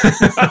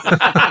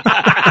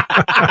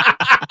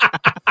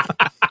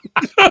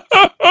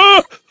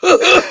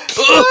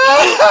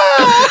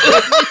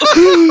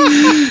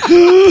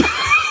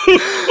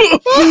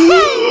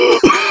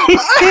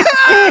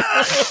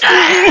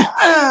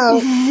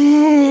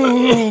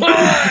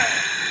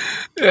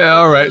 Yeah,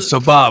 all right. So,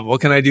 Bob, what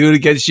can I do to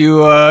get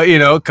you,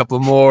 a couple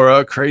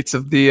more crates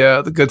of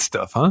the good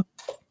stuff, huh?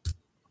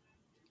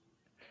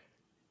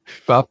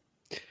 Bob?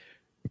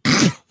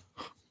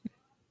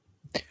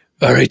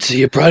 All right, so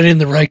you brought in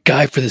the right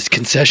guy for this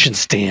concession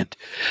stand.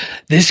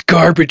 This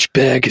garbage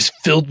bag is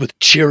filled with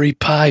cherry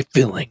pie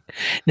filling.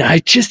 Now, I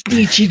just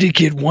need you to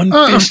get one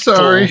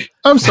fistful.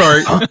 I'm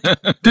sorry.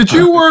 Did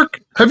you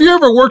work? Have you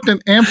ever worked in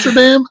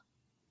Amsterdam?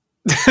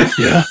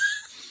 Yeah.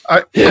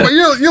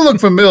 You look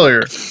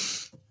familiar.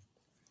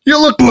 You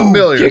look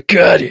familiar. You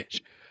got it.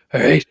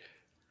 All right.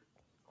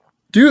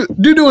 Do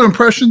you do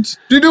impressions?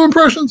 Do you do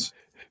impressions?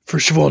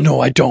 First of all,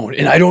 no, I don't.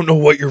 And I don't know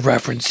what you're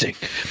referencing.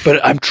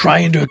 But I'm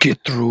trying to get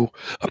through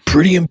a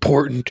pretty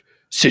important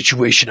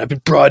situation. I've been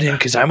brought in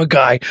because I'm a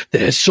guy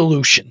that has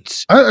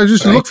solutions. I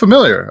just look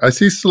familiar. I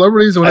see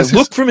celebrities. When I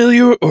look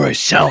familiar or I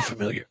sound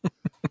familiar?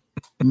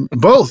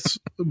 Both.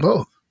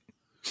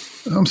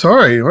 I'm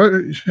sorry.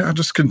 I'll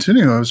just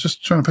continue. I was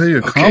just trying to pay you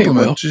a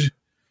compliment.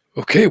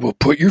 Well,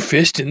 put your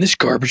fist in this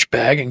garbage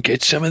bag and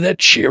get some of that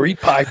cherry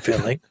pie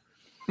filling.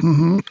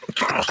 Mm-hmm.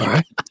 All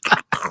right.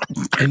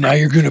 And now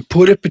you're going to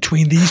put it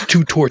between these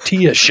two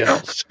tortilla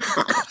shells.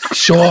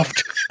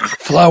 Soft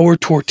flour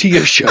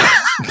tortilla shells.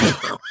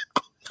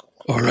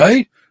 All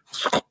right?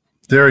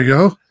 There you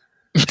go.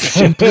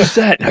 Simple as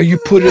that. Now you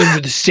put it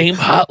under the same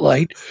hot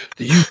light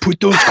that you put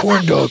those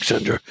corn dogs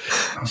under.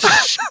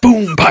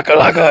 Boom,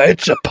 pakalaka,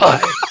 it's a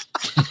pie.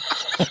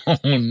 Oh,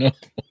 no.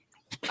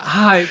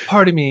 Hi,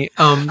 pardon me.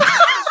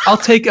 I'll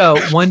take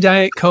one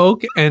Diet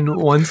Coke and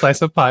one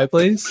slice of pie,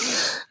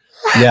 please.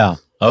 Yeah.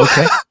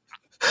 Okay.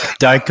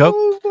 Diet Coke?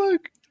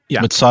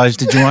 Yeah. What size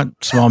did you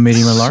want? Small,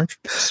 medium, or large?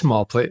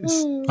 Small,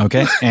 please.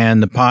 Okay.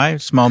 And the pie?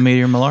 Small,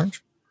 medium, or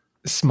large?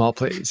 Small,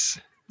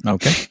 please.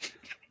 Okay.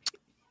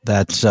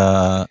 That's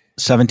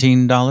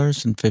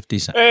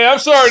 $17.50. Hey, I'm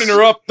sorry to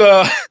interrupt.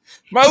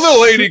 My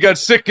little lady got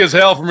sick as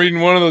hell from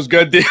eating one of those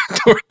goddamn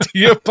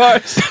tortilla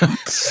pies.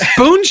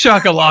 Spoon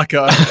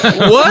shakalaka.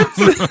 What?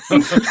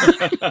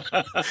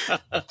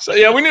 So,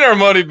 yeah, we need our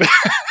money back.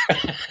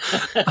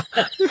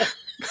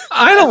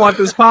 I don't want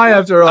this pie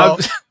after all.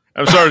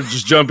 I'm sorry to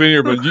just jump in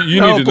here, but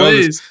you need to know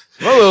this.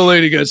 My little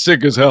lady got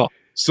sick as hell.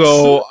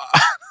 So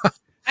I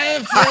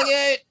don't feel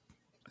good.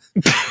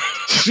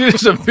 She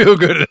doesn't feel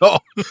good at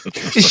all.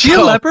 Is she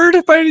a leopard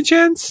by any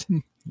chance?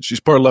 She's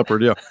part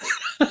leopard, yeah.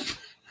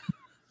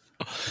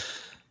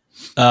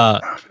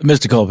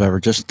 Mr. Culpepper,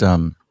 just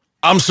I'm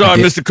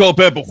sorry, Mr.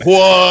 Culpepper.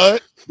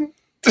 What?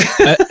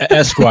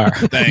 Esquire.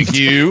 Thank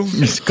you.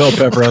 Mr.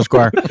 Culpepper,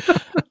 Esquire.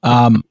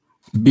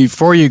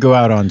 Before you go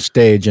out on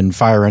stage and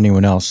fire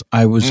anyone else,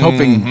 I was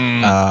hoping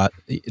that,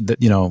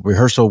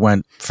 rehearsal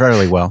went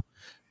fairly well.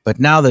 But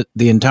now that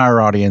the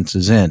entire audience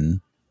is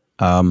in,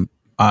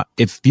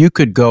 if you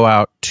could go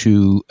out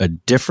to a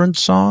different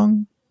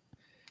song,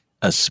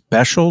 a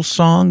special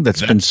song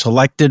that's been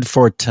selected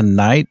for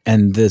tonight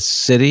and this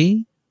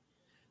city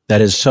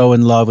that is so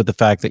in love with the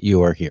fact that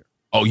you are here.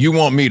 Oh, you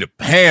want me to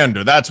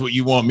pander? That's what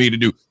you want me to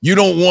do. You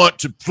don't want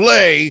to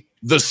play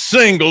the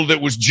single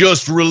that was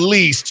just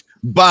released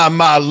by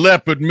my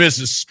leopard,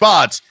 Mrs.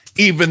 Spots,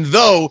 even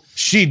though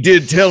she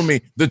did tell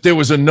me that there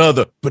was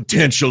another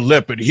potential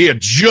leopard here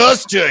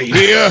just to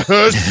hear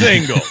her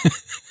single.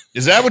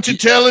 Is that what you're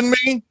telling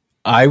me?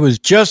 I was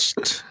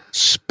just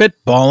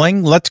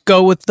spitballing. Let's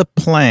go with the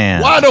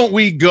plan. Why don't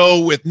we go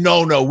with,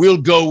 we'll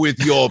go with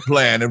your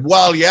plan. And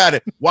while you're at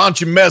it, why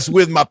don't you mess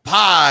with my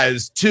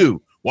pies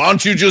too? Why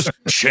don't you just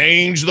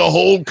change the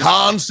whole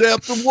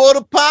concept of what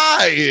a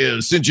pie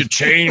is, since you're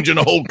changing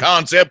the whole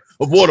concept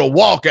of what a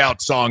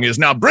walkout song is?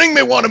 Now bring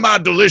me one of my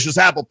delicious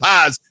apple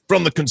pies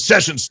from the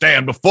concession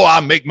stand before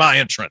I make my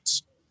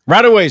entrance.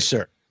 Right away,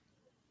 sir.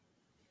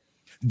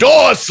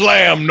 Door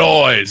slam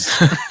noise.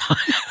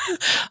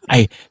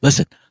 Hey,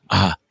 listen,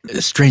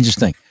 the strangest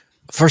thing.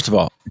 First of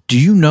all, do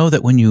you know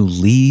that when you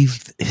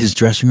leave his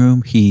dressing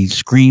room, he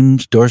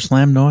screams door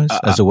slam noise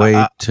as a way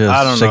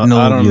to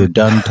signal you're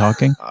done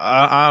talking?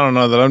 I don't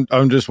know that.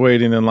 I'm just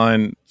waiting in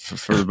line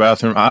for the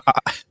bathroom.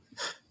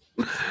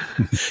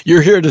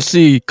 You're here to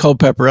see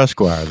Culpepper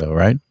Esquire, though,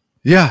 right?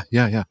 Yeah.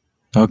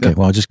 Okay,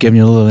 well, just giving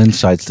you a little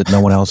insights that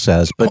no one else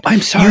has. But I'm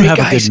sorry, you have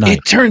guys. A good night.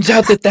 It turns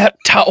out that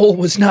towel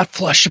was not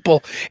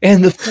flushable,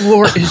 and the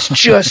floor is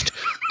just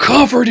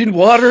covered in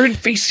water and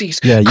feces.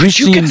 Yeah, Could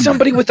you get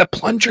somebody with a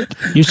plunger?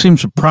 You seem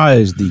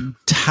surprised the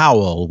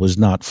towel was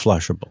not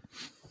flushable.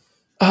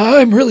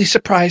 I'm really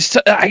surprised.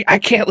 I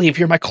can't leave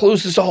here. My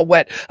clothes is all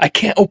wet. I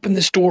can't open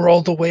this door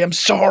all the way. I'm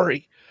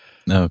sorry.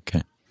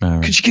 Okay. All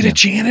right. Could you get a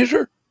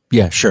janitor?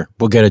 Yeah, sure.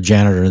 We'll get a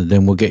janitor, and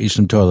then we'll get you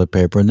some toilet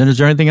paper. And then is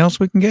there anything else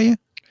we can get you?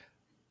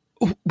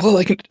 Well,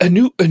 like a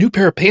new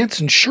pair of pants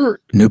and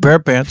shirt. New pair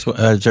of pants.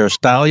 Is there a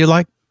style you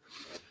like?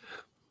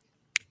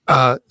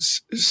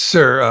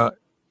 Sir,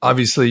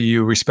 obviously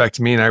you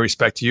respect me and I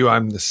respect you. I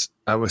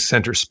was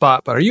center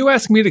spot, but are you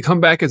asking me to come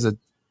back as a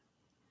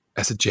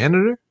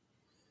janitor?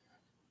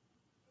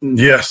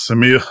 Yes,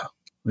 Emil.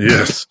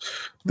 Yes.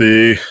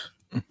 The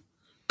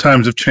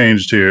times have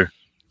changed here,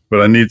 but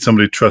I need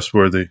somebody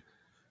trustworthy.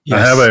 Yes.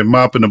 I have a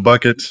mop and a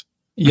bucket.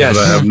 Yes.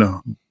 But I have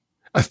no.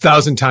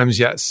 1,000 times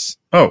yes.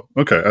 Oh,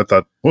 okay. I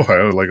thought, I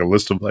had like a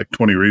list of like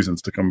 20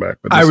 reasons to come back.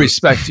 But I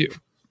respect you.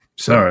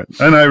 So. All right.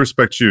 And I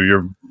respect you.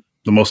 You're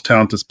the most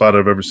talented spot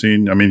I've ever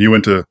seen. I mean, you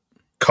went to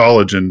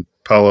college in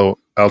Palo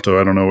Alto.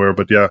 I don't know where,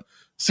 but yeah,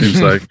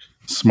 seems like a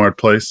smart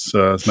place.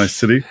 It's a nice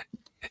city.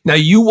 Now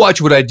you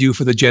watch what I do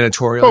for the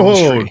janitorial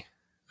industry.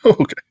 Oh,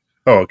 okay.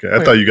 Oh, okay.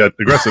 I thought you got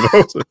aggressive.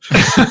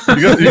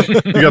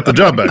 you got the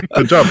job back.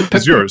 The job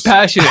is yours.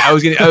 Passionate.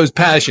 I was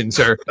passionate,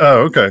 sir. Oh,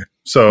 okay.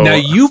 So now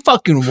you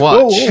fucking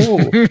watch. Whoa.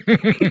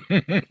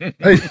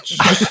 Hey,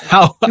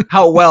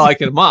 how well I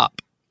can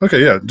mop.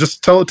 Okay, yeah.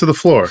 Just tell it to the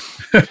floor.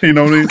 You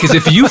know what I mean? Because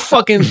if you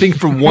fucking think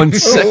for 1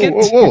 second,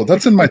 whoa,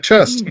 that's in my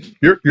chest.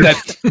 You're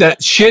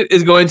that shit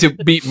is going to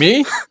beat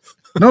me.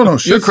 No,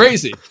 you're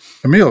crazy,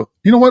 Emil.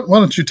 You know what? Why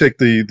don't you take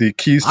the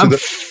keys to the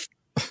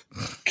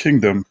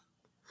kingdom?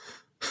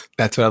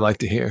 That's what I like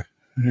to hear.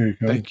 There you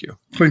go. Thank you.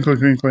 Clink, clink,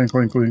 clink, clink,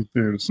 clink, clink.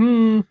 There it is.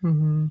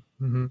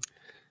 Mm-hmm.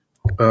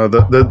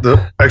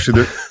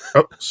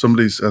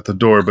 Somebody's at the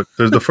door, but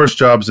there's the first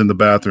job's in the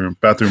bathroom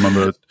on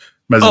the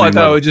mezzanine. Oh, I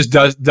thought it would just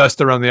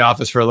dust around the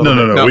office for a little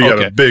bit. No. We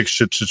got a big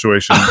shit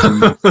situation.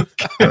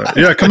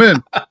 Yeah, come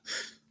in.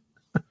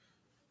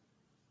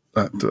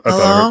 I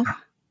Hello?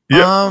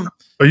 Yeah.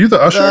 Are you the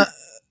usher?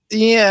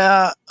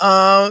 Yeah.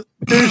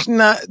 There's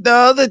not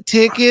all the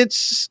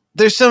tickets.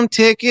 There's some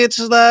tickets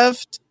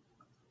left.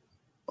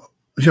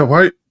 Yeah,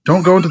 why?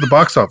 Don't go into the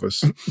box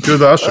office. You're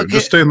the usher. Okay.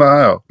 Just stay in the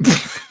aisle.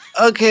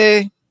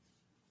 Okay.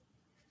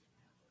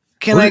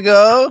 Can I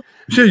go?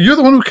 Yeah, you're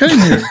the one who came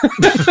here.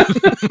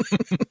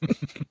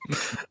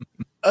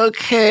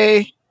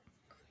 Okay.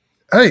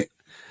 Hey,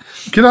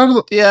 get out of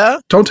the... Yeah?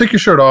 Don't take your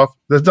shirt off.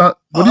 That's not...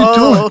 What are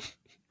you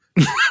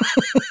doing?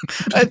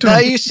 I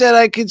thought you said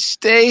I could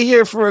stay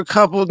here for a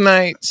couple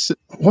nights.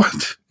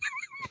 What?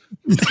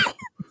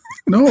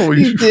 No.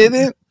 You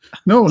didn't?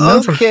 No,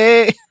 never.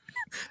 Okay.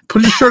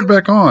 Put your shirt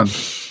back on.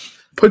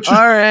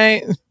 All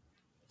right.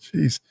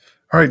 Jeez.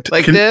 All right.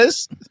 Like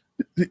this?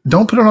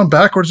 Don't put it on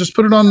backwards. Just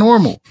put it on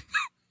normal.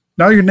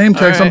 Now your name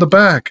tag's on the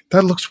back.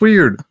 That looks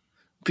weird.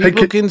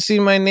 People can see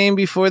my name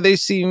before they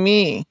see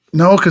me.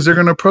 No, because they're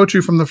going to approach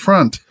you from the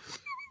front.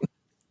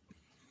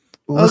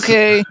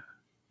 Okay.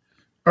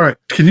 All right.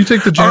 Can you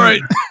take the janitor? All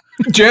right.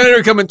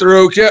 Janitor coming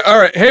through. All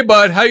right. Hey,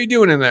 bud. How you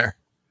doing in there?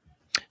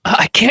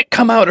 I can't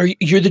come out.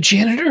 You're the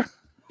janitor?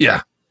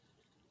 Yeah.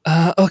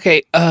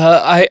 Okay.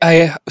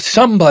 I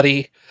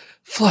somebody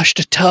flushed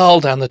a towel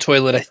down the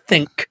toilet, I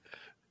think,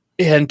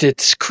 and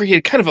it's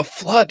created kind of a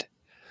flood.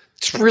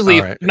 It's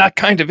really not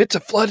kind of. It's a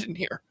flood in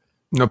here.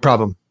 No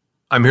problem.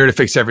 I'm here to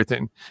fix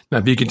everything. Now,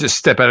 if you can just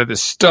step out of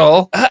this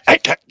stall.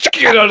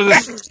 Get out of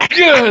this.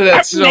 Get out of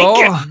that stall.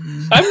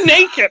 I'm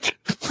naked.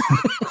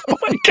 Oh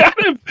my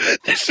God.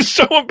 This is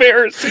so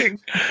embarrassing.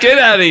 Get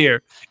out of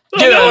here.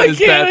 Get out of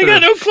this bathroom. I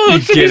got no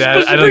clothes. Get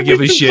out. I don't give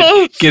a shit.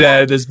 Clothes. Get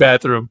out of this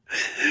bathroom.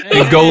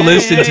 And go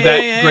listen to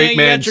that great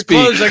man speak.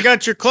 Clothes. I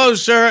got your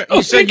clothes, sir.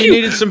 You said you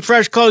needed some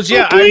fresh clothes.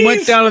 Yeah, I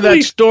went down to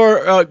that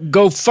store.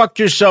 Go fuck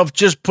yourself.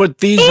 Just put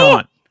these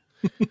on.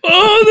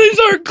 Oh, these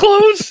aren't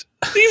clothes.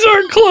 These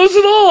aren't clothes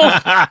at all.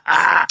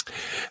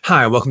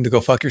 Hi, welcome to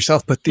Go Fuck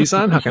Yourself. Put these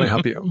on. How can I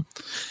help you?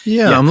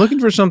 Yeah, I'm looking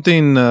for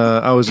something.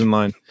 I was in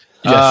line.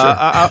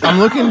 Yeah, sure. I'm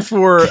looking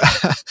for.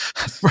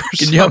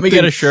 Can you help me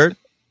get a shirt?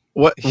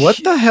 What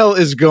the hell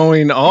is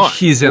going on?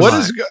 He's in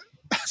line.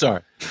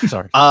 Sorry.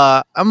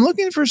 I'm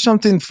looking for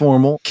something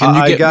formal. Can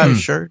you get me a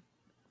shirt,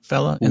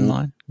 fella, in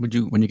line? Would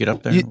you when you get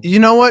up there? You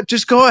know what?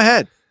 Just go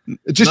ahead.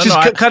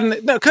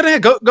 Cut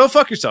ahead. Go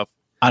fuck yourself.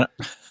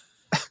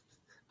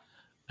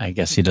 I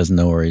guess he doesn't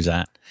know where he's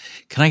at.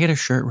 Can I get a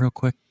shirt real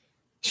quick?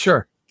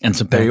 Sure. And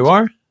some. There you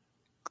are.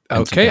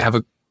 Okay. Have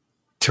a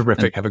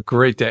terrific. Have a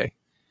great day.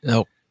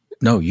 No,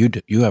 you do.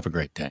 You have a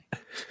great day.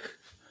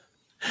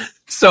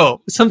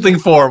 So something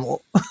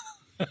formal.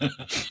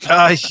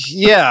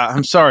 Yeah,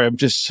 I'm sorry. I'm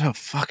just so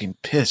fucking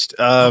pissed.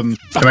 Can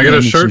I get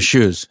a shirt? Some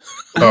shoes.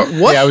 Oh,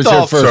 what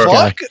the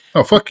fuck?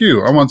 Oh, fuck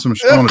you. I want some.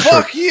 I want a shirt.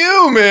 Fuck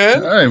you,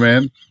 man. Hey,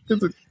 man.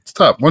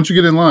 Stop. Why don't you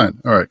get in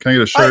line? All right. Can I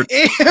get a shirt?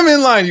 I am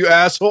in line, you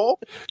asshole.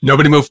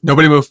 Nobody move.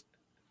 Nobody move.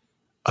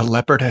 A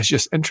leopard has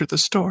just entered the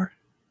store.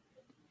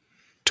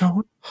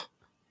 Don't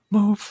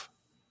move.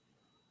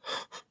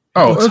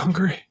 Oh, looks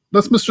hungry.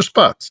 That's Mr.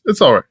 Spots. It's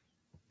all right.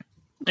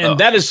 And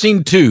that is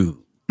scene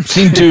 2.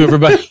 Scene 2,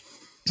 everybody.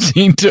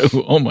 Scene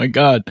 2. Oh, my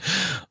God.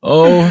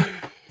 Oh,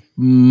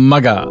 my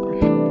God.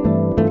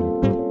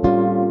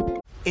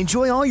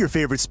 Enjoy all your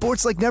favorite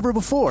sports like never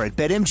before at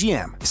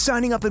BetMGM.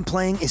 Signing up and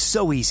playing is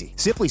so easy.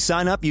 Simply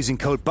sign up using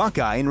code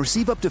Buckeye and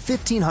receive up to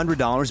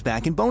 $1,500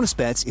 back in bonus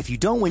bets if you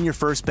don't win your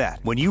first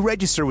bet. When you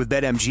register with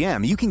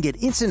BetMGM, you can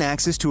get instant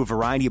access to a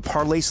variety of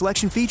parlay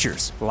selection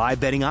features, live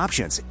betting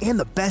options, and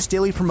the best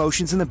daily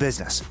promotions in the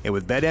business. And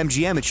with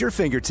BetMGM at your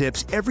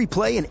fingertips, every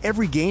play and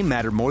every game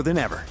matter more than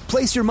ever.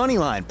 Place your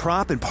moneyline,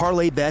 prop, and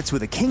parlay bets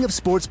with the king of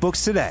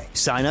sportsbooks today.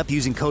 Sign up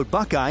using code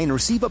Buckeye and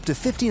receive up to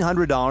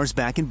 $1,500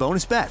 back in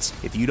bonus bets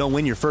if you don't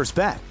win your first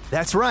bet.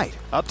 That's right,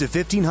 up to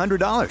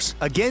 $1,500.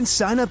 Again,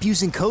 sign up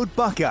using code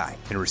Buckeye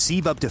and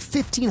receive up to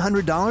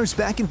 $1,500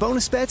 back in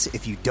bonus bets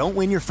if you don't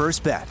win your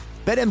first bet.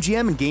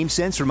 BetMGM and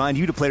GameSense remind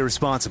you to play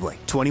responsibly.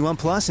 21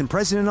 plus and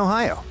present in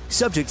Ohio.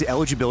 Subject to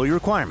eligibility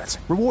requirements.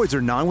 Rewards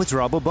are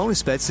non-withdrawable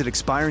bonus bets that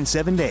expire in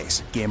 7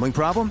 days. Gambling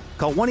problem?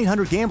 Call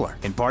 1-800-GAMBLER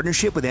in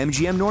partnership with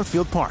MGM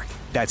Northfield Park.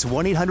 That's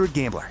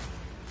 1-800-GAMBLER.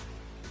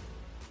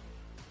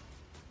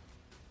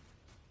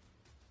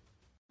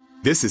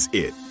 This is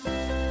it.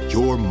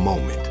 Your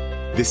moment.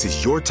 This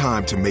is your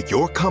time to make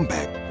your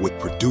comeback with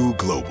Purdue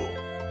Global.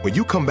 When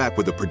you come back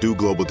with a Purdue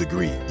Global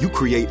degree, you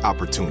create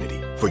opportunity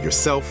for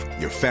yourself,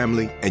 your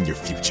family, and your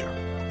future.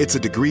 It's a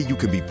degree you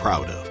can be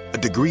proud of, a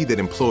degree that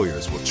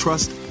employers will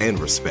trust and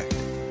respect.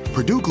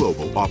 Purdue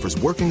Global offers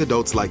working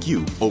adults like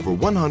you over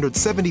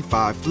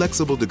 175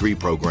 flexible degree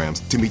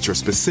programs to meet your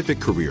specific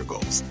career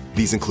goals.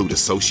 These include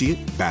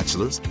associate,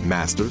 bachelor's,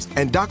 master's,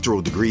 and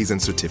doctoral degrees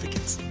and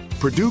certificates.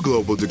 Purdue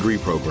Global degree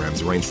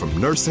programs range from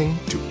nursing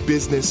to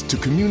business to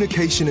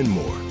communication and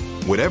more.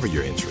 Whatever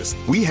your interest,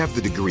 we have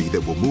the degree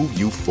that will move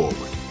you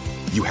forward.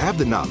 You have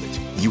the knowledge,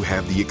 you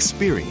have the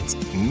experience.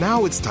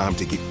 Now it's time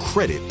to get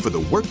credit for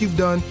the work you've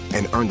done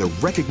and earn the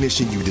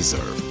recognition you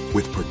deserve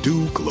with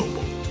Purdue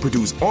Global,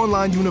 Purdue's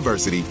online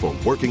university for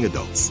working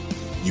adults.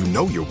 You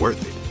know you're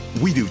worth it.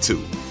 We do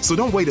too. So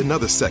don't wait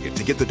another second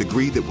to get the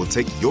degree that will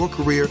take your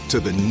career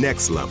to the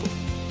next level.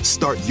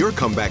 Start your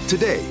comeback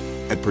today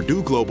at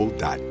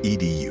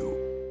purdueglobal.edu.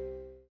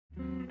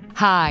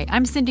 Hi,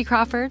 I'm Cindy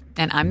Crawford,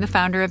 and I'm the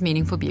founder of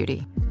Meaningful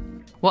Beauty.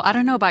 Well, I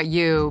don't know about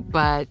you,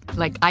 but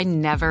I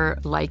never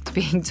liked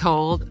being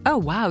told, oh,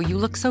 wow, you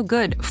look so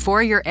good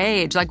for your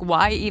age.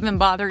 Why even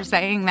bother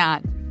saying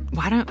that?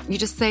 Why don't you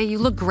just say you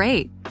look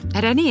great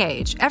at any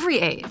age, every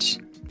age?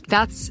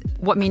 That's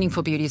what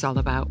Meaningful Beauty is all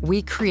about.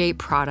 We create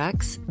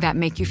products that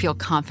make you feel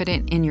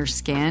confident in your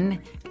skin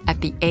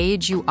at the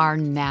age you are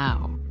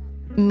now.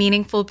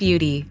 Meaningful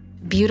Beauty.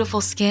 Beautiful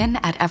skin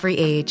at every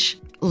age.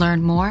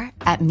 Learn more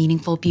at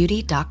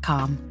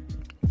meaningfulbeauty.com.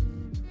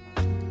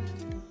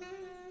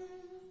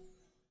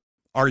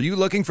 Are you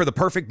looking for the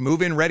perfect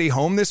move-in ready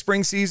home this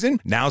spring season?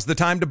 Now's the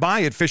time to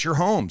buy at Fisher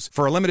Homes.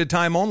 For a limited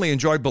time only,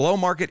 enjoy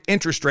below-market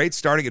interest rates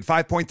starting at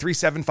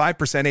 5.375%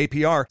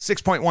 APR,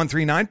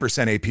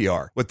 6.139%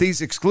 APR. With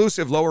these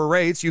exclusive lower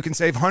rates, you can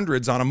save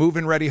hundreds on a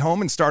move-in ready home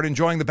and start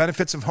enjoying the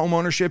benefits of home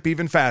ownership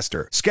even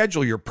faster.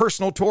 Schedule your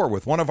personal tour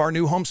with one of our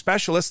new home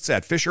specialists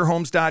at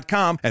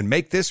FisherHomes.com and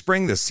make this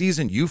spring the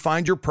season you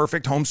find your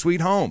perfect home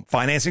sweet home.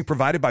 Financing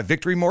provided by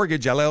Victory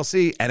Mortgage,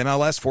 LLC,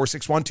 NMLS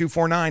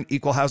 461249,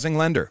 Equal Housing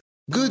Lender.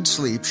 Good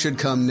sleep should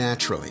come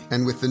naturally,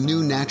 and with the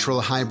new Natural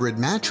Hybrid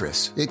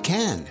mattress, it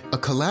can. A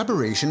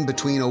collaboration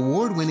between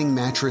award-winning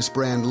mattress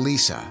brand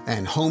Leesa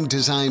and home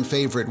design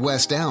favorite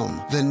West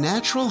Elm, the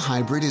Natural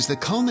Hybrid is the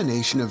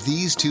culmination of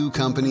these two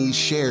companies'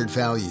 shared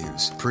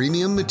values: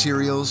 premium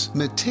materials,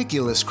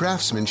 meticulous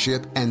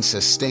craftsmanship, and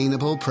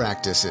sustainable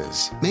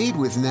practices. Made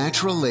with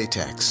natural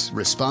latex,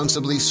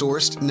 responsibly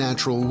sourced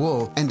natural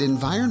wool, and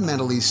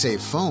environmentally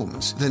safe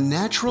foams, the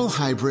Natural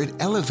Hybrid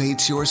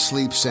elevates your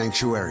sleep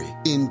sanctuary,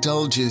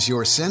 indulges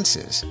your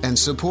senses, and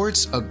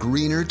supports a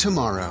greener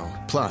tomorrow.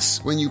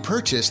 Plus, when you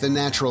purchase the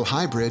natural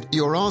hybrid,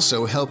 you're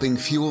also helping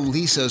fuel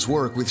Lisa's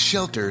work with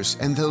shelters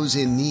and those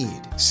in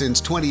need. Since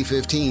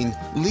 2015,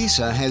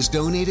 Lisa has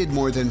donated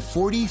more than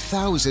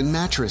 40,000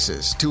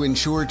 mattresses to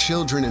ensure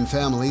children and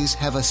families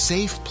have a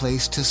safe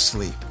place to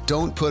sleep.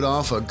 Don't put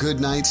off a good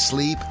night's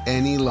sleep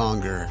any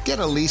longer. Get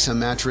a Lisa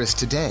mattress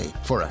today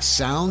for a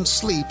sound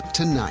sleep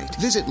tonight.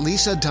 Visit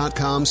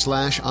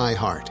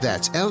lisa.com/iHeart.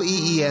 That's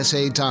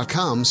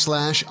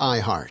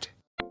LEESA.com/iHeart.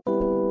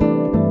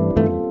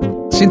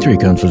 Scene 3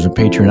 comes from a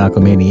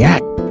Patreon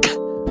maniac,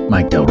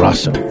 Mike Del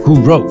Rosso, who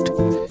wrote,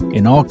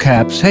 in all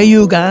caps, "Hey,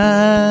 you guys,"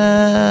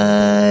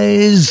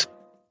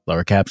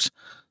 lower caps,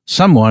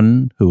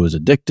 "someone who is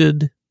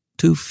addicted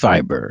to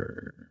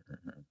fiber."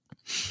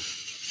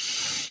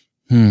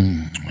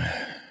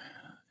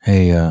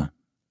 Hey, how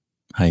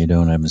you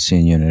doing? I haven't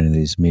seen you in any of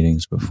these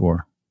meetings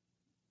before.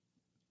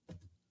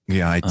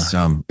 Yeah, it's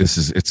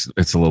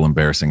it's a little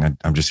embarrassing.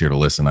 I'm just here to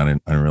listen. I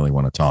didn't really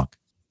want to talk.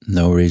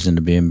 No reason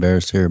to be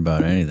embarrassed here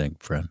about anything,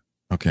 friend.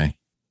 Okay.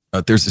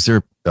 Is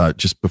there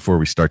just before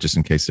we start, just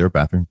in case, is there a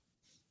bathroom?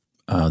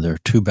 There are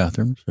 2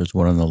 bathrooms. There's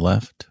one on the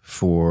left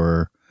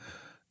for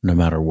no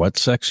matter what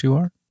sex you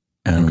are,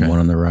 and one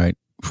on the right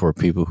for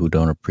people who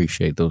don't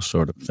appreciate those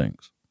sort of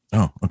things.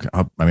 Oh, okay.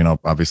 I'll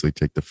obviously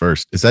take the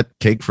first. Is that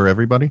cake for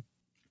everybody?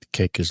 The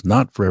cake is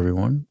not for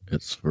everyone.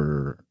 It's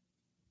for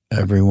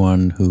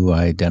everyone who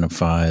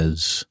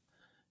identifies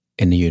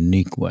in a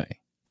unique way.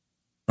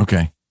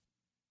 Okay.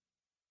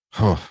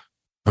 Oh,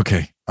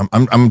 okay.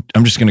 I'm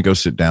just going to go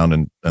sit down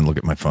and look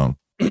at my phone.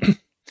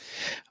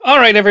 All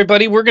right,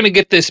 everybody, we're going to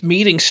get this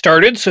meeting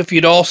started. So if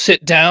you'd all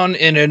sit down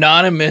in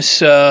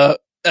anonymous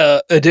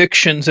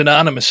addictions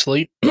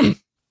anonymously.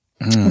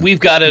 We've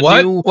got a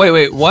new...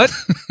 Wait, what?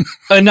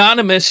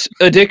 Anonymous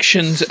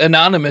addictions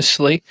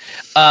anonymously.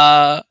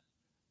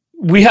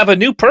 We have a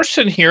new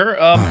person here.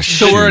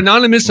 So we're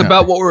anonymous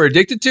about what we're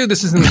addicted to?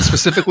 This isn't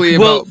specifically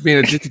about being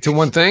addicted to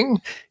one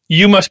thing?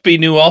 You must be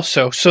new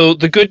also. So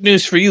the good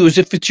news for you is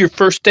if it's your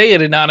first day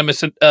at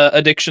Anonymous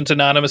Addictions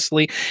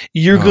Anonymously,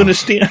 you're going to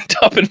stand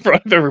up in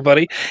front of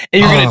everybody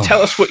and you're going to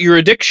tell us what your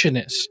addiction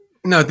is.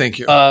 No, thank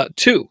you.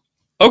 2.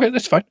 Okay,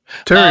 that's fine.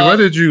 Terry, why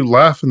did you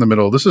laugh in the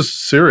middle? This is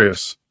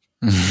serious.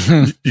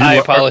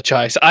 I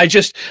apologize. I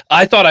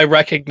thought I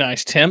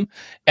recognized him,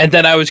 and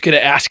then I was going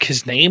to ask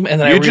his name, and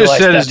then I realized you just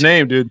said his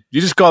name, dude.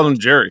 You just called him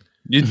Jerry.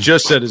 You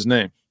just said his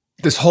name.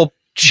 This whole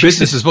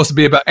business is supposed to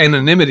be about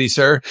anonymity,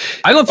 sir.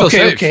 I don't feel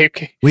safe. Okay.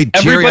 Wait,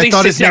 Jerry, everybody I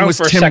thought his name was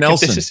Tim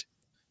Nelson. This is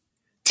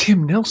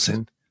Tim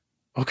Nelson.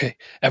 Okay,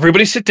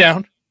 everybody sit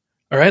down.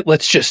 All right,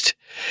 let's just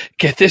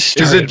get this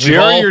started. Is it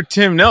Jerry or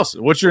Tim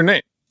Nelson? What's your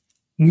name?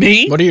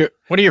 Me? What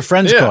do your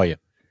friends call you?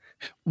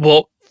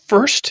 Well,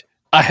 first,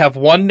 I have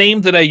one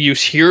name that I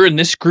use here in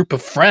this group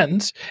of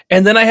friends,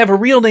 and then I have a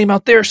real name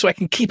out there so I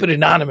can keep it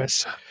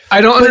anonymous. I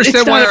don't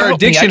understand why our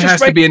addiction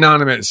has to be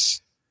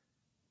anonymous.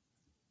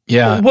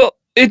 Yeah. Well,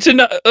 it's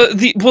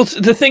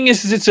the thing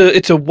is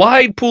it's a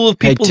wide pool of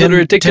people that are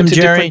addicted to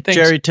different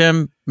things.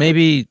 Tim,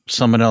 maybe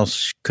someone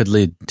else could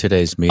lead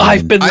today's meeting.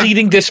 I've been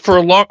leading this for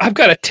a long. I've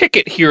got a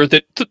ticket here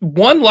that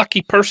one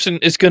lucky person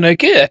is going to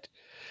get.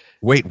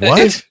 Wait,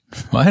 what?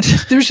 What?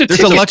 There's a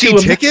lucky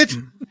ticket.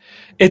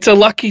 It's a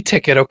lucky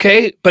ticket,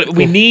 okay? But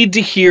we need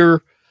to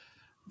hear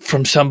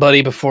from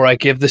somebody before I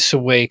give this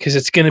away because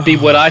it's going to be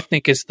what I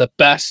think is the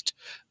best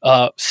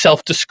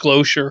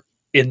self-disclosure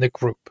in the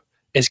group.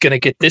 Is going to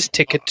get this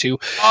ticket to.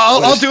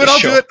 I'll do it.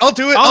 I'll go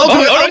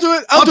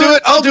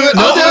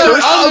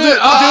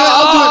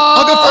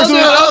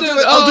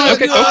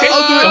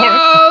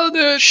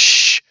first.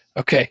 Shh.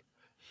 Okay.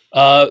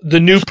 The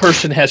new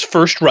person has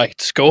first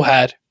rights. Go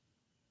ahead.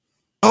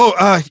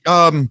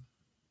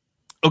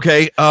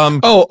 Okay. Yeah,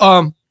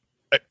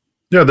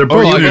 they're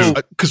both new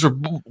because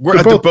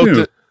we're both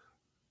new.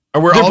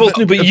 They're both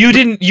new, but you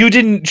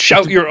didn't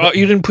shout you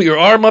didn't put your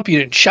arm up, you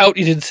didn't shout,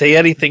 you didn't say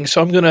anything.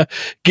 So I'm gonna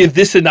give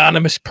this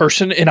anonymous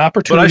person an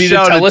opportunity to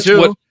tell us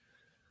what.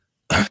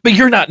 But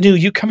you're not new.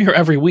 You come here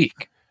every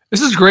week.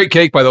 This is great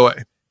cake, by the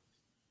way.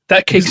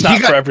 That cake's not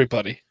for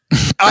everybody.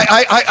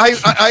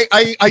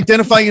 I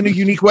identify in a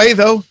unique way,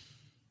 though.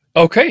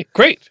 Okay,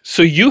 great.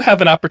 So you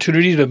have an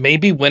opportunity to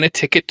maybe win a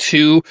ticket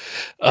to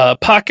a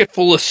pocket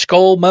full of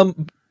skulls.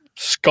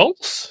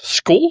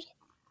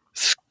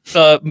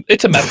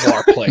 It's a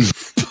memoir play.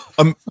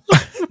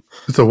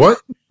 It's a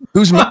what?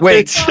 Who's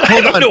wait?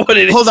 I don't know what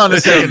it is. Hold on a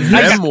second.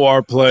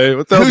 Memoir play.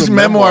 What the whose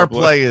memoir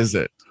play is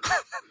it?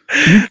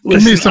 Give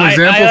me some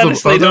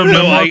examples of other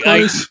memoir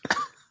plays.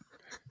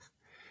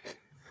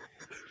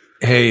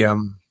 Hey,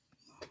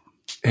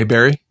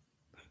 Barry,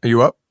 are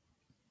you up?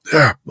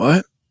 Yeah.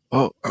 What?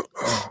 Oh,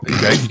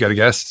 you got a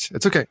guest.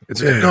 It's okay.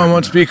 It's okay. No, I'm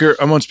on speaker.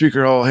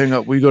 I'll hang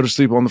up. We go to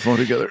sleep on the phone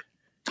together.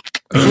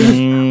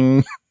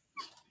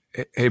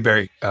 Hey,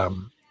 Barry. I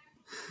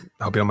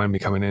hope you don't mind me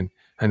coming in.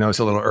 I know it's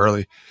a little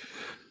early.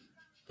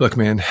 Look,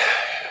 man.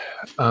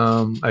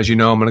 As you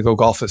know, I'm going to go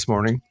golf this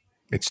morning.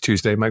 It's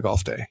Tuesday, my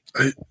golf day.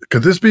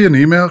 Could this be an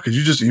email? Could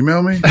you just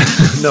email me?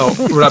 No,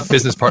 we're not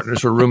business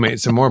partners. We're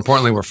roommates. And more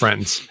importantly, we're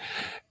friends.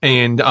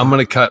 And I'm going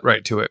to cut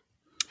right to it.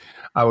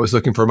 I was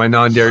looking for my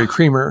non-dairy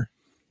creamer,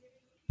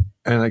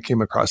 and I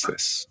came across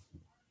this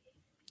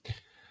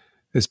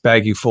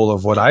baggie full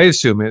of what I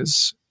assume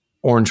is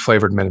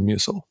orange-flavored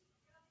Metamucil.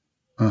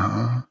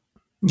 Uh-huh.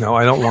 No,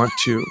 I don't want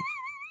to.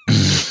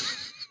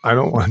 I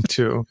don't want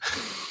to.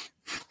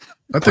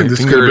 I think this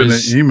could have been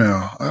an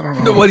email. I don't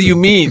know. No, what do you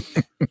mean?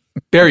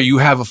 Barry, you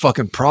have a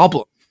fucking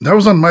problem. That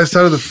was on my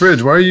side of the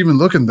fridge. Why are you even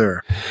looking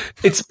there?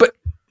 But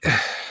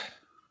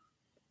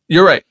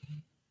you're right.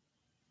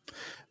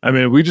 I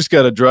mean, we just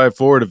got to drive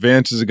forward if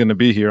Vance is going to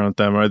be here on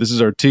time. All right, this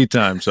is our tea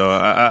time, so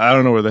I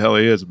don't know where the hell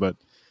he is, but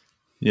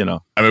you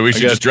know. I mean, we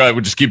should just drive.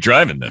 We'll just keep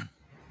driving then.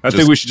 I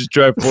think we should just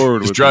drive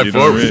forward. Just drive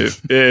forward.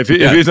 If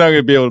he's not going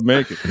to be able to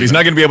make it. If he's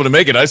not going to be able to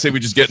make it, I say we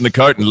just get in the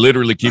cart and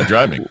literally keep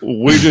driving.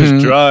 We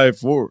just drive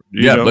forward.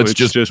 Let's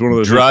just one of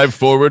those drive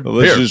forward.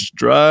 Let's just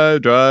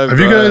drive. Have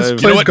you guys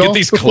played golf Get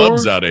these before?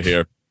 clubs out of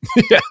here.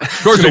 Yeah,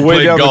 of course we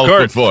played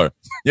golf before.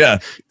 Yeah,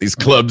 these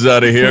clubs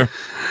out of here.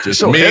 Just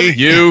so me, heavy.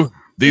 You,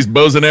 these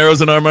bows and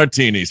arrows, and our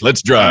martinis.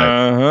 Let's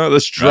drive.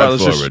 Let's drive.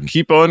 Let's forward. Just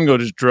keep on. Go.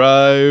 Just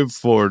drive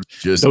forward.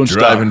 Just Don't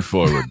driving stop.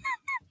 forward.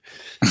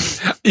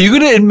 Are you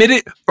going to admit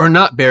it or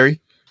not,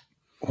 Barry?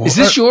 What? Is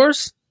this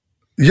yours?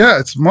 Yeah,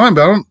 it's mine,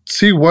 but I don't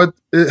see what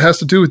it has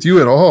to do with you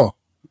at all.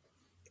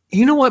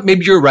 You know what?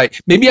 Maybe you're right.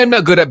 Maybe I'm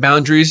not good at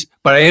boundaries,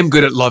 but I am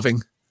good at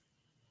loving.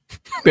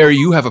 Barry,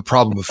 you have a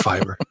problem with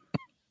fiber.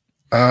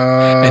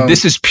 And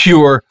this is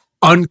pure,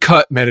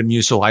 uncut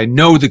Metamucil. I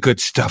know the good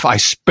stuff. I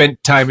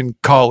spent time in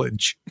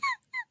college.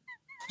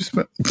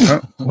 What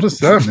does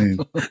that mean?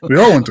 We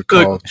all went to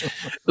college.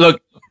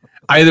 Look,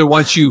 I either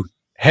want you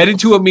headed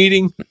to a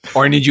meeting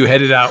or I need you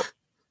headed out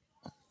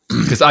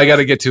because I got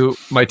to get to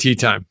my tea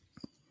time.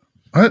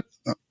 What?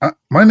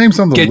 My name's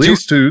on the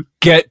lease, dude.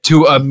 Get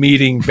to a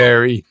meeting,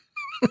 Barry.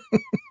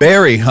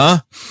 Barry,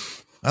 huh?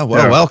 Oh,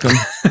 well, welcome.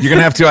 You're going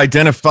to have to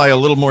identify a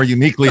little more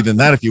uniquely than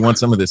that if you want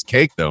some of this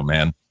cake, though,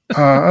 man.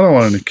 I don't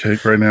want any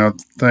cake right now.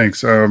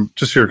 Thanks.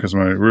 Just here because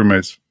my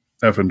roommate's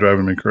effing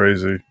driving me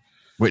crazy.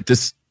 Wait,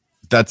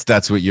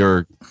 that's what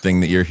your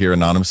thing that you're here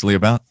anonymously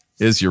about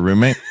is your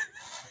roommate?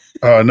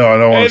 No, I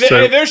don't want to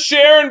say. Hey, they're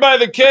sharing by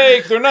the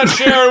cake. They're not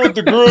sharing with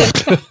the group.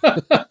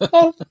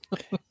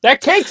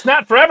 That cake's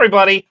not for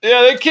everybody.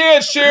 Yeah, they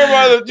can't share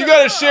by the. You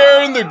got to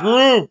share in the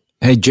group.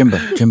 Hey,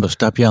 Jimbo,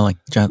 stop yelling.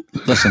 John,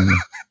 listen to me.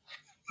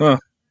 Huh?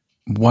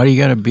 Why do you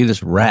got to be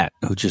this rat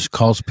who just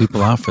calls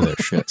people out for their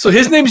shit? So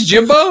his name's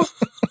Jimbo?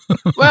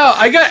 Wow,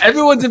 I got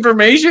everyone's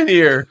information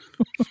here.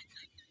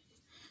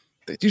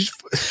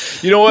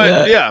 You know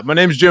what? Yeah, my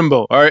name's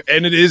Jimbo. All right,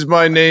 and it is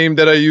my name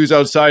that I use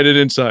outside and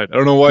inside. I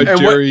don't know why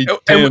Jerry.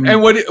 What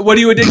are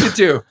you addicted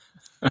to?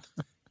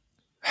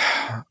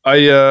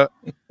 I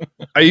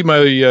eat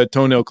my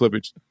toenail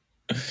clippings.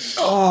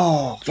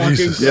 Oh, fucking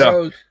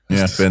gross.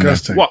 Yeah,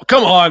 disgusting. Well,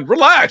 come on,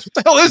 relax. What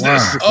the hell is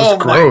this? Oh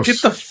my! gross.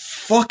 Get the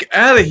fuck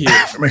out of here!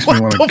 It makes me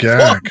want to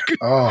gag.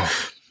 Oh,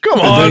 come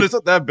on! It's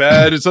not that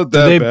bad. It's not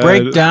that Do they bad.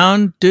 break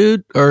down,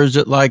 dude, or is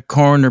it like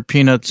corn or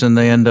peanuts and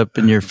they end up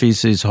in your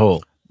feces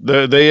hole?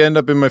 They end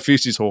up in my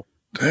feces hole.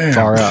 damn!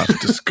 Far out.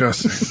 That's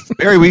disgusting.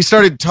 Barry, we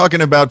started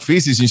talking about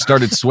feces and you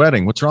started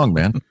sweating. What's wrong,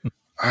 man?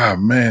 Ah,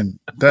 man,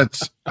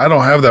 I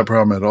don't have that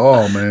problem at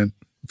all, man.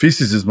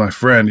 Feces is my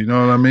friend. You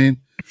know what I mean?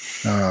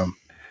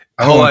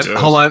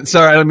 Hold on.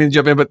 Sorry, I don't mean to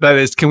jump in, but that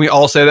is. Can we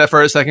all say that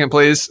for a second,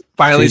 please?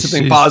 Finally,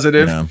 something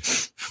positive. Yeah.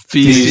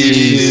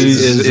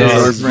 Feces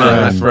is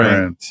my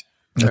friend.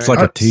 It's like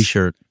a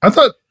T-shirt. I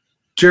thought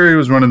Jerry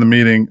was running the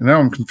meeting, and now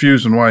I'm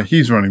confused on why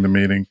he's running the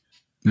meeting.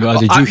 Well,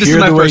 did you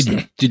hear the way?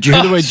 Did you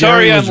hear the way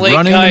Jerry was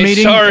running the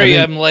meeting? Sorry,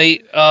 I'm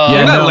late.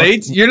 You're not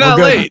late. You're not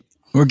late.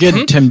 We're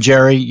getting Tim,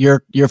 Jerry.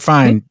 You're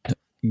fine.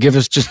 Give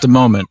us just a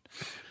moment.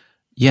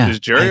 Yeah, is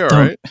Jerry all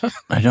right?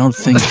 I don't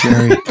think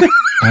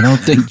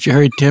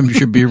Jerry Tim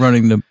should be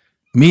running the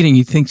meeting.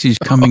 He thinks he's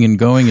coming and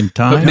going in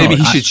time. But maybe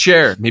he should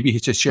share.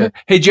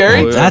 Hey,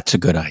 Jerry. That's a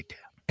good idea.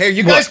 Hey, are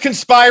you guys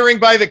conspiring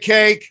by the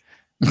cake?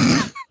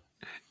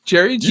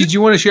 Jerry, did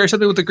you want to share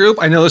something with the group?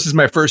 I know this is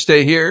my first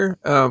day here,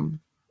 but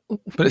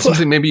it's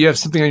something. Maybe you have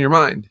something on your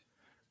mind.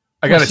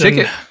 I got a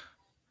ticket.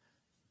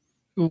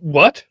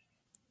 What?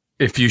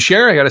 If you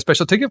share, I got a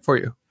special ticket for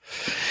you.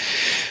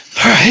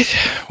 All right.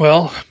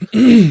 Well,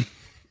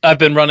 I've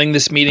been running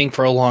this meeting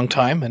for a long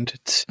time, and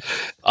it's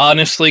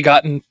honestly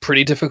gotten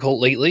pretty difficult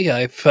lately.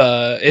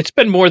 It's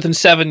been more than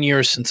 7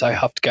 years since I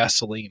huffed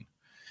gasoline,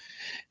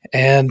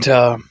 and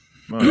your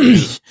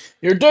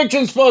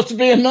diction supposed to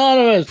be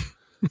anonymous.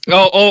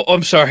 Oh,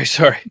 I'm sorry.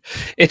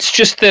 It's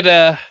just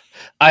that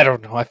I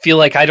don't know. I feel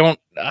like I don't.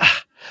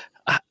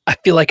 I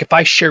feel like if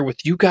I share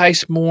with you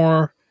guys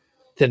more,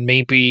 then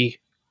maybe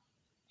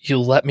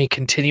you'll let me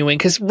continuing,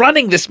 because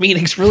running this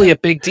meeting's really a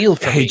big deal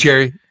for me. Hey,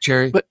 Jerry.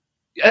 But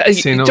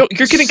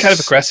you're getting kind of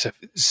aggressive.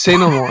 Say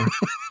no more.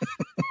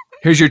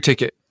 Here's your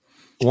ticket.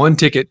 One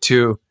ticket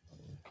to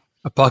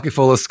A Pocket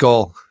Full of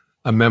Skull,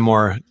 a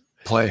memoir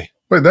play.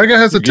 Wait, that guy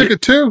has a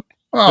ticket too?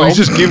 Oh, he's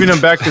just giving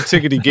him back the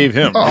ticket he gave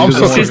him. Oh, I'm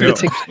so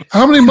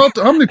how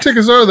many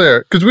tickets are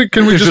there? Because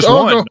can we just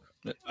all one.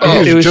 go?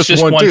 It was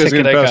just one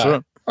ticket I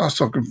got. I was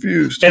so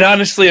confused. And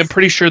honestly, I'm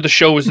pretty sure the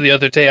show was the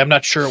other day. I'm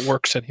not sure it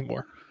works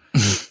anymore.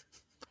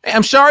 Hey,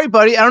 I'm sorry,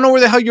 buddy. I don't know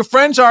where the hell your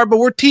friends are, but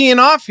we're teeing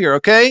off here,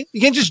 okay?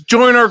 You can't just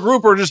join our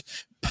group or just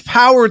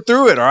power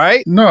through it, all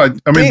right? No,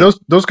 I mean,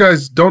 those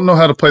guys don't know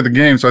how to play the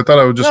game, so I thought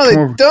I would just come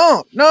over.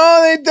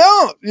 No, they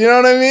don't. You know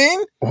what I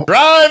mean?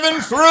 Driving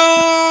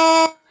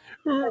through.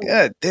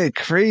 God, they're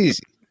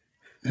crazy.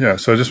 Yeah,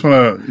 so I just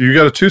want to, you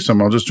got to choose some.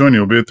 I'll just join you.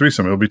 It'll be a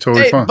threesome. It'll be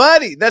totally fun.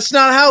 Buddy, that's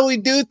not how we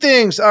do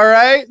things, all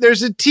right?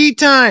 There's a tea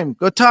time.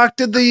 Go talk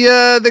to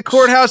the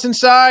courthouse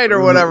inside or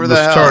whatever the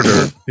hell.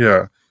 Starter,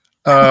 yeah.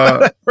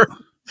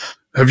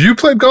 Have you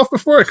played golf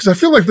before? Because I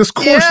feel like this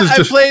course is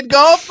just... I played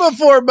golf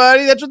before,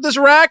 buddy. That's what this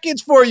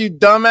racket's for, you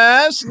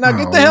dumbass. Now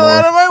get the hell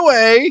out of my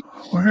way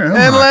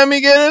and let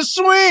me get a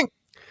swing.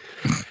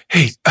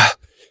 Hey,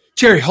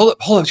 Jerry, hold up,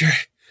 Jerry.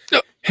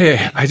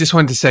 Hey, I just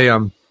wanted to say,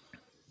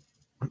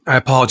 I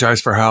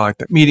apologize for how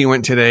the meeting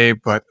went today,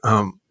 but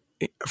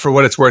for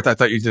what it's worth, I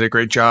thought you did a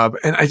great job.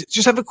 And I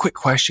just have a quick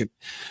question.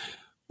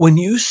 When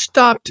you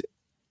stopped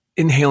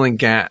inhaling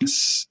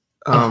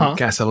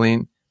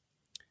gasoline,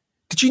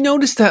 did you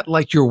notice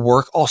that your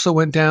work also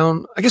went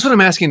down? I guess what I'm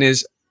asking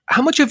is,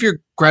 how much of your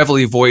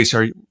gravelly voice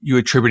are you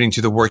attributing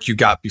to the work you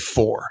got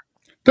before?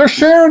 They're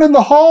sharing in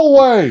the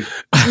hallway.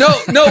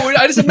 No,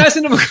 I just am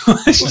asking them a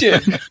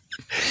question.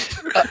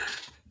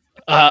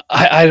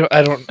 I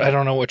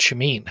don't know what you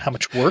mean. How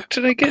much work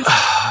did I get? Okay.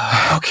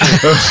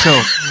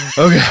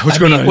 What's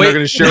going on? You're not going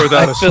to share with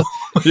us.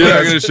 You're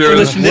not going to share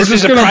with us. This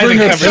is a private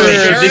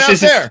conversation. This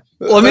isn't.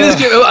 Well,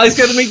 I just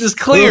got to make this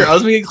clear. I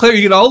was making it clear.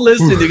 You can all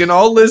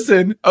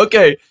listen.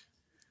 Okay.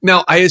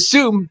 Now, I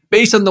assume,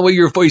 based on the way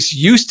your voice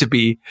used to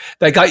be,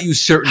 that got you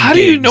certain How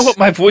do you know what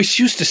my voice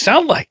used to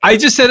sound like? I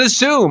just said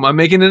assume. I'm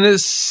making an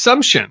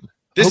assumption.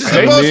 This is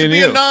supposed to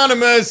be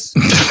anonymous.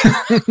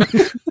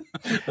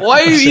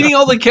 Why are you eating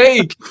all the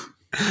cake?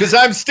 Because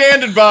I'm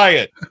standing by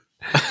it.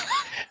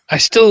 I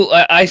still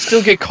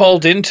get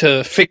called in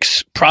to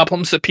fix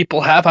problems that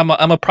people have. I'm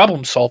a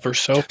problem solver.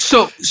 So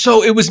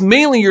it was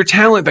mainly your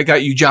talent that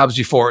got you jobs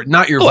before,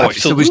 not your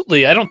voice.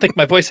 Absolutely. I don't think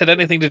my voice had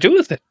anything to do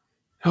with it.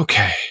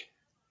 Okay.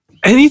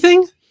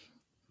 Anything?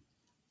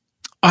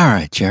 All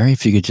right, Jerry,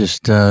 if you could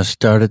just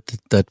start at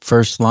that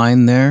first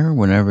line there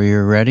whenever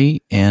you're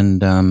ready.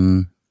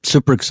 And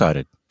super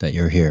excited that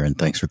you're here, and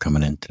thanks for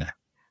coming in today.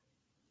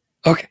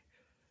 Okay.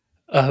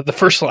 The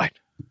first line.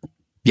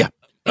 Yeah.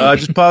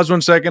 Just pause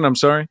 1 second. I'm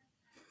sorry.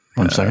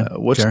 1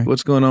 second.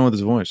 What's going on with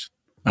his voice?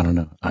 I don't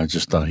know. I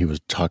just thought he was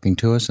talking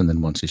to us, and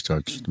then once he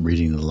starts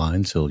reading the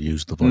lines, he'll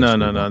use the voice.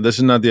 No. This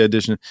is not the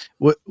audition.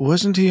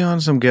 Wasn't he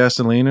on some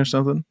gasoline or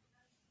something?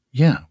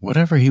 Yeah,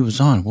 whatever he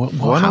was on.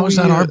 How is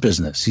that our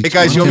business? Hey,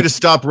 guys, you want me to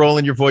stop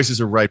rolling? Your voices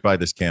are right by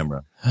this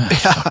camera.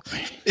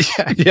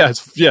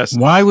 Yes.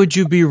 Why would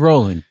you be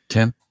rolling,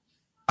 Tim?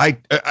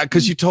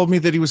 Because you told me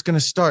that he was going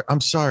to start.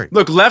 I'm sorry.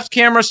 Look, left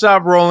camera,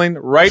 stop rolling.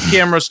 Right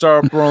camera,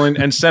 stop rolling.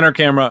 And center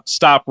camera,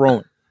 stop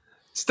rolling.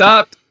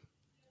 Stop.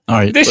 All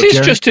right. This is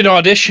just an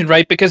audition,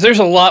 right? Because there's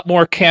a lot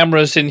more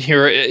cameras in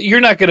here.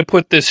 You're not going to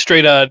put this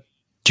straight on.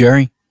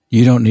 Jerry,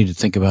 you don't need to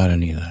think about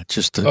any of that.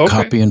 Just the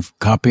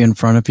copy in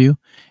front of you.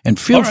 And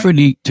feel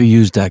free to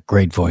use that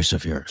great voice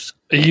of yours.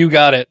 You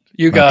got it.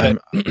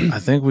 I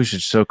think we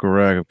should soak a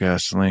rag of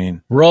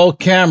gasoline. Roll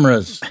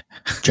cameras.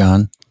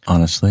 John,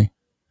 honestly.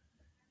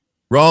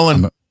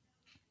 Rolling.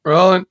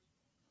 Okay.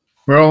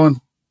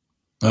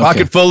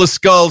 Pocket full of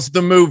skulls,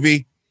 the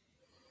movie.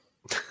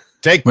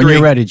 Take when 3.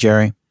 you're ready,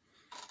 Jerry.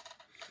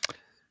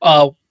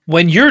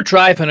 When you're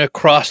driving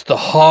across the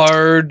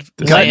hard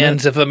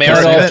lands of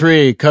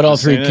America. Cut all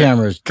three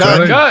cameras.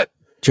 Cut.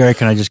 Jerry,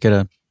 can I just get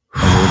a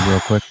word real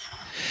quick?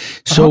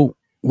 So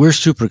we're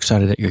super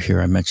excited that you're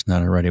here. I mentioned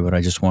that already, but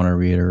I just want to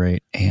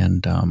reiterate.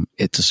 And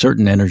it's a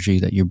certain energy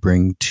that you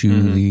bring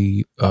to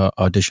the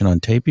audition on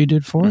tape you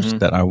did for us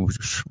that I was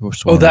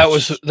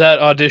that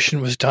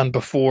audition was done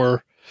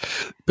before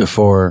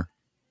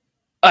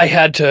I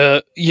had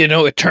to,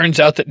 it turns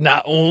out that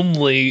not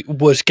only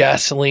was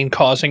gasoline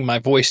causing my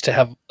voice to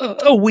have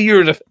a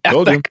weird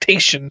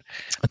affectation,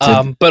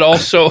 but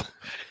also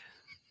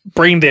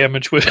brain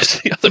damage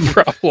was the other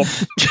problem.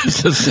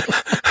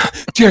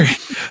 Jerry.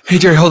 Hey,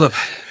 Jerry, hold up.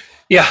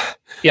 Yeah.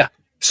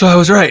 So I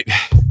was right.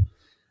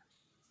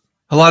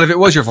 A lot of it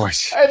was your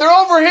voice. Hey, they're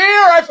over here.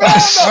 I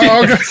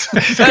found them.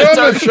 That's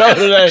our show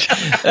today.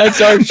 That's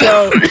our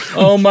show.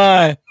 Oh,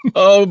 my.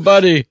 Oh,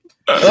 buddy.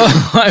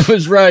 Oh, I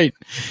was right.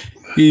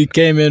 He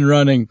came in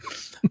running.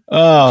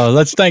 Oh,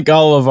 let's thank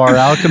all of our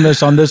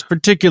alchemists on this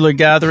particular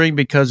gathering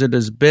because it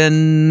has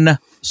been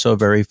so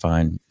very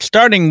fine.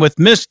 Starting with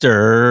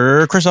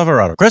Mr. Chris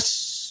Alvarado.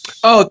 Chris?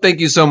 Oh,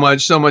 thank you so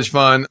much. So much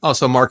fun.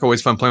 Also, Mark,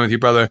 always fun playing with you,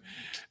 brother.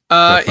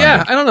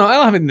 I don't know. I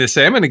don't have anything to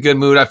say. I'm in a good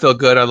mood. I feel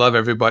good. I love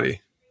everybody.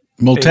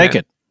 We'll take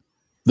it.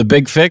 The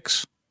Big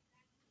Fix?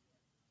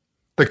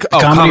 The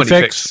Comedy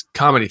Fix.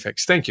 Comedy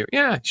Fix. Thank you.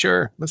 Yeah,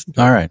 sure. Listen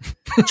to all right.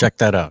 Check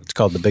that out. It's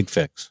called The Big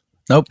Fix.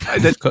 Nope.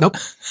 Nope.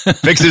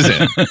 Fix is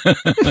in.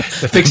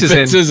 The Fix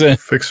is in.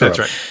 Fix That's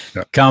up. right.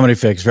 Yeah. Comedy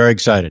Fix. Very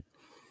excited.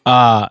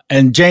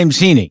 And James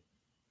Heaney.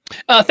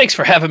 Thanks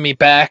for having me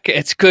back.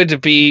 It's good to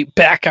be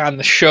back on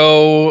the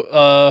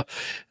show.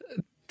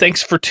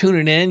 Thanks for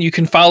tuning in. You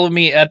can follow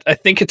me at, I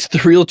think it's The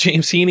Real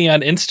James Heaney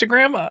on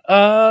Instagram.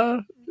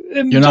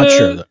 You're not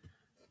sure, though?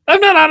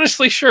 I'm not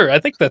honestly sure. I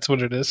think that's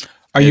what it is.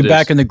 Are you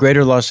back in the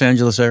greater Los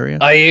Angeles area?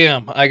 I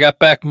am. I got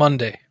back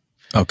Monday.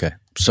 Okay.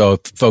 So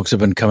if folks have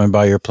been coming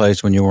by your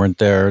place when you weren't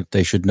there,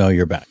 they should know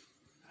you're back.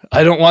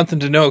 I don't want them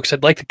to know because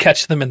I'd like to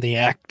catch them in the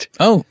act.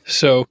 Oh.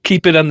 So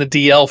keep it on the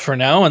DL for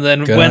now. And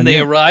then Good when on they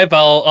you. arrive,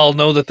 I'll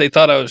know that they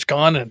thought I was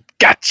gone and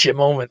gotcha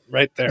moment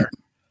right there.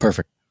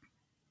 Perfect.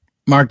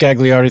 Mark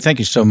Gagliardi, thank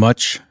you so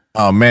much.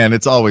 Oh, man,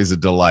 it's always a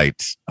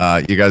delight.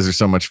 You guys are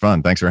so much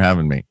fun. Thanks for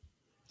having me.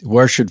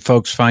 Where should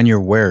folks find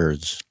your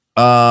wares?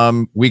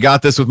 We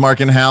got this with Mark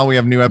and Hal. We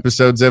have new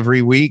episodes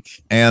every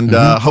week, and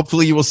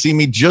hopefully you will see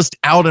me just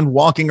out and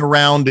walking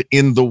around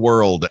in the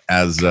world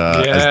as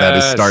that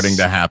is starting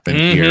to happen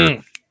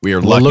here. We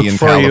are lucky in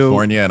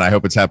California, and I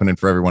hope it's happening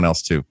for everyone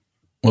else too.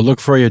 We'll look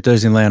for you at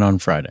Disneyland on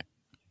Friday.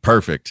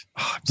 Perfect.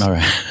 All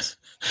right.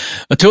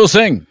 Atul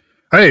Singh.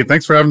 Hey,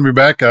 thanks for having me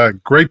back.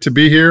 Great to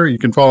be here. You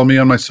can follow me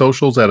on my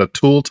socials at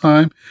Atul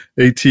Time,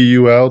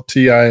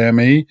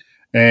 ATULTIME.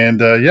 And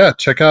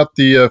check out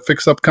the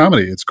Fix Up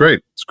Comedy. It's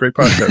great. It's a great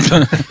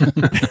podcast.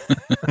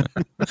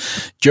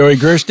 Joey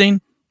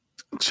Gerstein.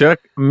 Check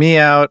me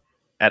out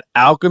at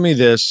Alchemy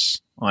This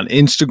on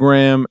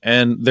Instagram.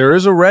 And there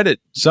is a Reddit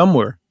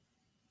somewhere.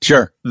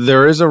 Sure.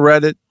 There is a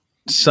Reddit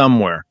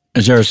somewhere.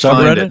 Is there a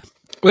subreddit?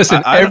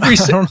 Listen,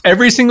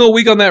 every single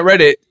week on that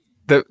Reddit,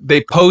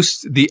 they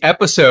post the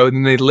episode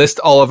and they list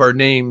all of our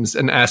names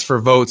and ask for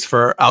votes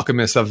for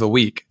Alchemist of the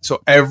Week.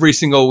 So every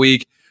single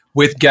week,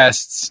 with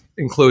guests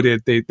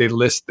included, they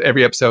list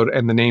every episode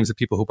and the names of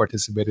people who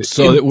participated.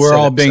 So that we're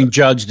all being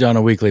judged on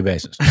a weekly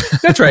basis.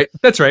 That's right.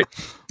 That's right.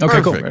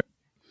 Okay, Perfect. cool.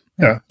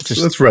 Yeah,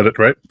 that's Reddit,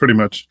 right? Pretty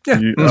much. Yeah,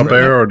 Up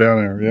air or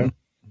down air, yeah.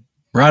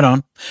 Right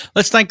on.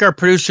 Let's thank our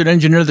producer and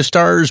engineer of the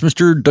stars,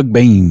 Mr. Doug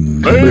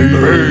Bain.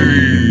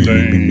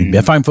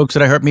 Fine folks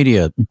at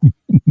iHeartMedia.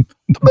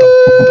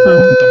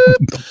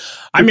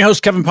 I'm your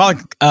host, Kevin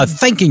Pollak,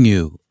 thanking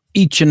you,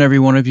 each and every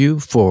one of you,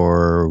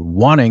 for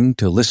wanting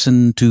to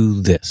listen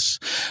to this.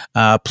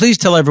 Please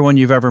tell everyone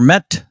you've ever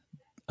met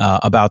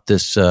about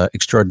this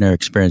extraordinary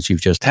experience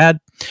you've just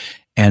had,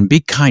 and be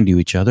kind to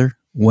each other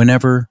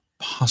whenever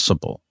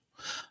possible.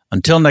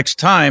 Until next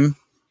time,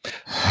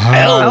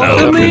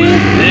 Alchemy.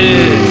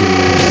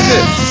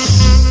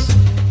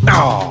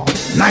 Oh,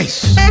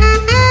 nice.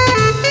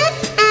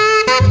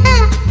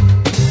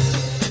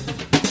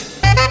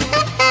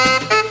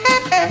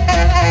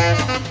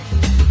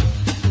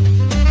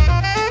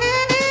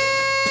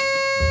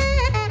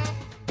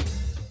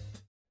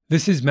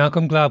 This is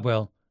Malcolm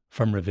Gladwell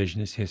from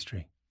Revisionist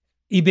History.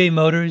 eBay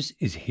Motors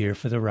is here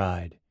for the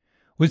ride.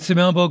 With some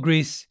elbow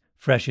grease,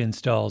 fresh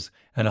installs,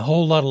 and a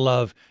whole lot of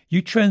love,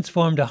 you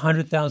transformed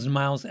 100,000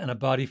 miles and a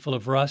body full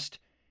of rust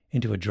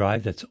into a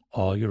drive that's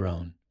all your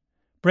own.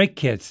 Brake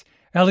kits,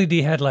 LED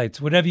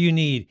headlights, whatever you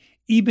need,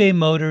 eBay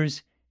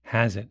Motors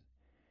has it.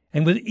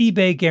 And with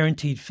eBay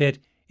Guaranteed Fit,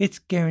 it's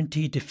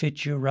guaranteed to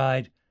fit your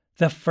ride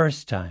the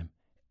first time,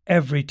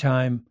 every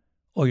time,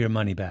 or your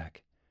money back.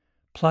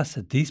 Plus,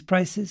 at these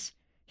prices,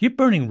 you're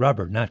burning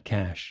rubber, not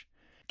cash.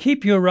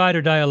 Keep your ride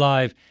or die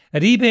alive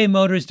at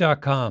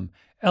ebaymotors.com.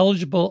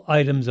 Eligible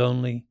items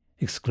only.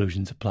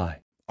 Exclusions apply.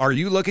 Are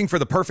you looking for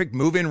the perfect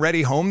move-in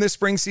ready home this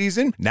spring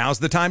season? Now's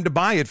the time to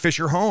buy at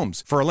Fisher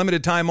Homes. For a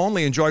limited time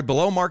only, enjoy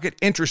below-market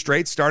interest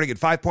rates starting at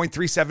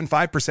 5.375%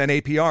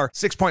 APR,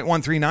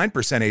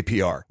 6.139%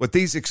 APR. With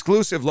these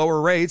exclusive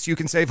lower rates, you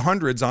can save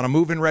hundreds on a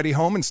move-in ready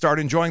home and start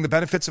enjoying the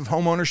benefits of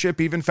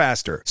homeownership even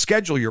faster.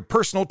 Schedule your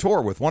personal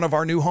tour with one of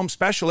our new home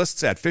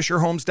specialists at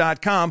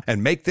FisherHomes.com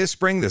and make this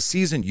spring the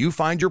season you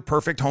find your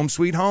perfect home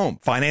sweet home.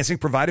 Financing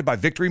provided by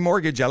Victory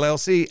Mortgage,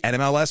 LLC,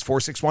 NMLS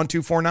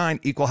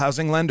 461249, Equal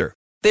Housing Lender.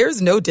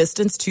 There's no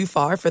distance too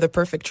far for the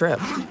perfect trip.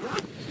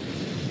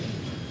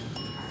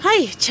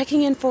 Hi,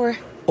 checking in for...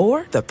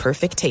 Or the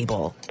perfect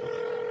table.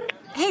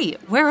 Hey,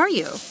 where are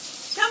you?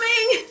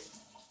 Coming!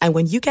 And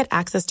when you get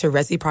access to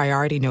Resi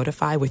Priority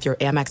Notify with your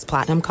Amex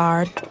Platinum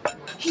card...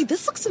 Hey,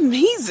 this looks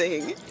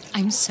amazing.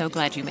 I'm so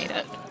glad you made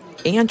it.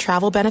 And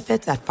travel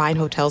benefits at fine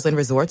hotels and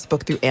resorts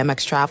booked through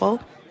Amex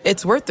Travel,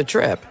 it's worth the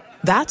trip.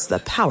 That's the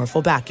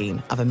powerful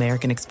backing of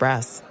American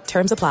Express.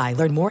 Terms apply.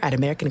 Learn more at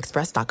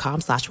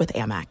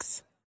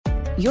americanexpress.com/withAmex.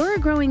 You're a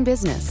growing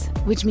business,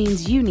 which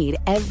means you need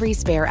every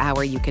spare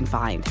hour you can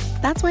find.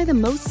 That's why the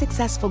most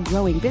successful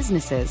growing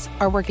businesses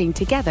are working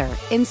together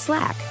in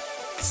Slack.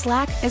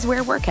 Slack is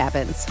where work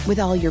happens, with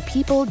all your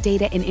people,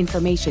 data, and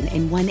information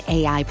in one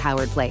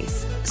AI-powered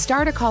place.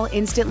 Start a call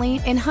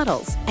instantly in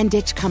huddles and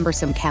ditch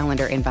cumbersome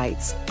calendar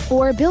invites.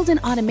 Or build an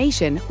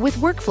automation with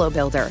Workflow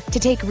Builder to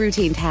take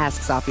routine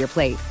tasks off your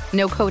plate.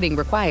 No coding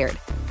required.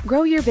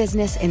 Grow your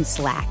business in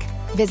Slack.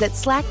 Visit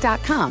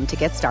slack.com to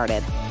get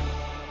started.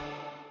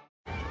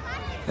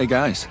 Hey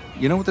guys,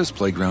 you know what this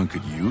playground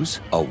could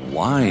use? A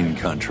wine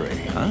country,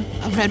 huh?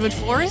 A redwood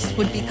forest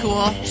would be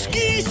cool.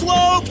 Ski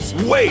slopes!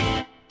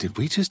 Wait! Did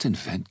we just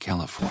invent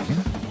California?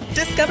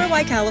 Discover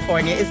why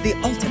California is the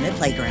ultimate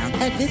playground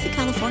at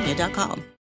visitcalifornia.com.